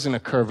doesn't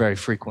occur very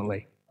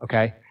frequently.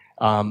 Okay,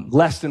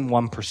 less than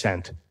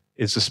 1%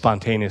 is the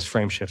spontaneous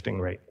frame shifting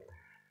rate.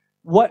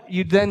 What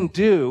you then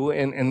do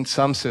in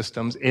some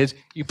systems is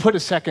you put a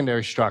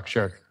secondary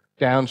structure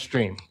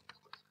downstream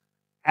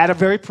at a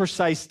very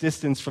precise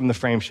distance from the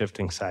frame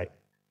shifting site.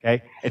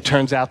 Okay, it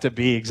turns out to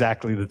be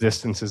exactly the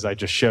distances I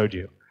just showed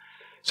you.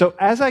 So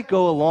as I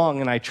go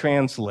along and I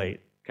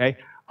translate, okay,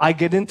 I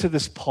get into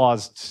this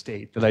paused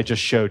state that I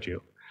just showed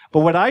you. But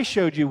what I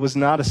showed you was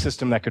not a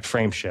system that could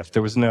frame shift.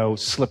 There was no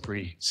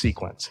slippery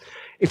sequence.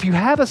 If you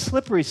have a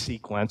slippery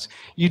sequence,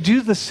 you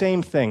do the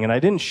same thing, and I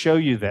didn't show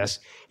you this.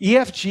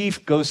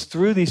 EFG goes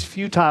through these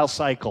futile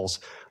cycles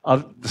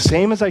of the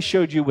same as I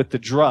showed you with the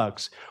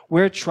drugs,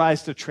 where it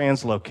tries to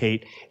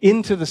translocate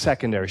into the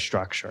secondary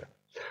structure.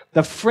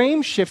 The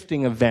frame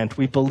shifting event,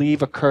 we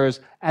believe, occurs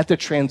at the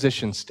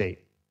transition state.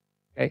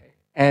 Okay?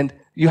 And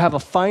you have a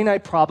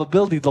finite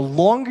probability. The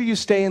longer you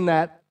stay in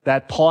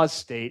that pause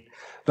state,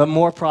 the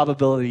more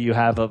probability you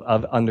have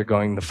of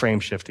undergoing the frame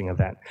shifting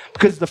event.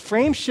 Because the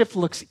frame shift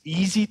looks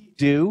easy to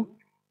do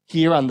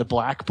here on the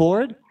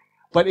blackboard,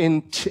 but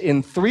in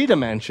 3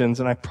 dimensions,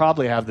 and I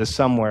probably have this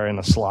somewhere in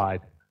a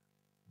slide.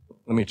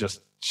 Let me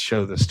just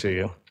show this to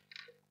you.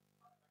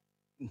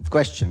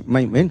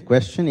 My main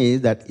question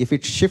is that if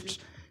it shifts,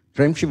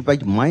 frame shift by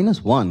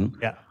 -1,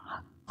 yeah.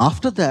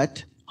 After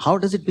that, how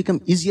does it become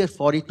easier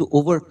for it to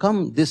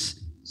overcome this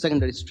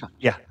secondary structure?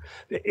 Yeah,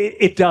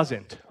 it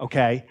doesn't,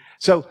 okay?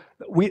 So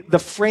the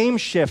frame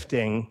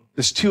shifting,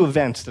 there's 2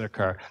 events that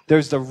occur.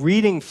 There's the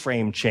reading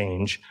frame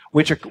change,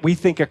 which we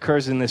think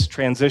occurs in this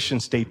transition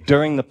state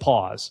during the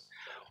pause.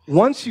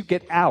 Once you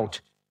get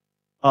out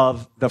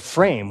of the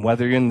frame,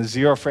 whether you're in the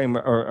 0 frame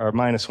or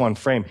 -1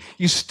 frame,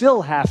 you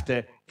still have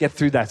to get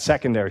through that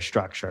secondary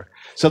structure.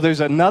 So there's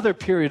another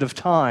period of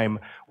time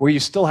where you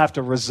still have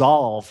to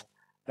resolve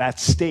that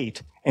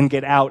state and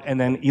get out and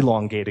then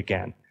elongate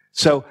again.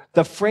 So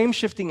the frame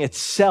shifting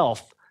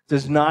itself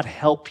does not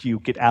help you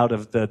get out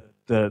of the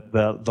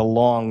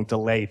long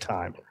delay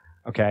time,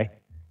 okay?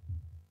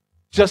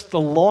 Just the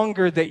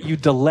longer that you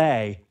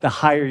delay, the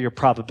higher your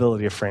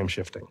probability of frame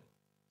shifting.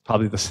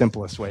 Probably the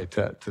simplest way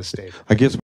to state it. I guess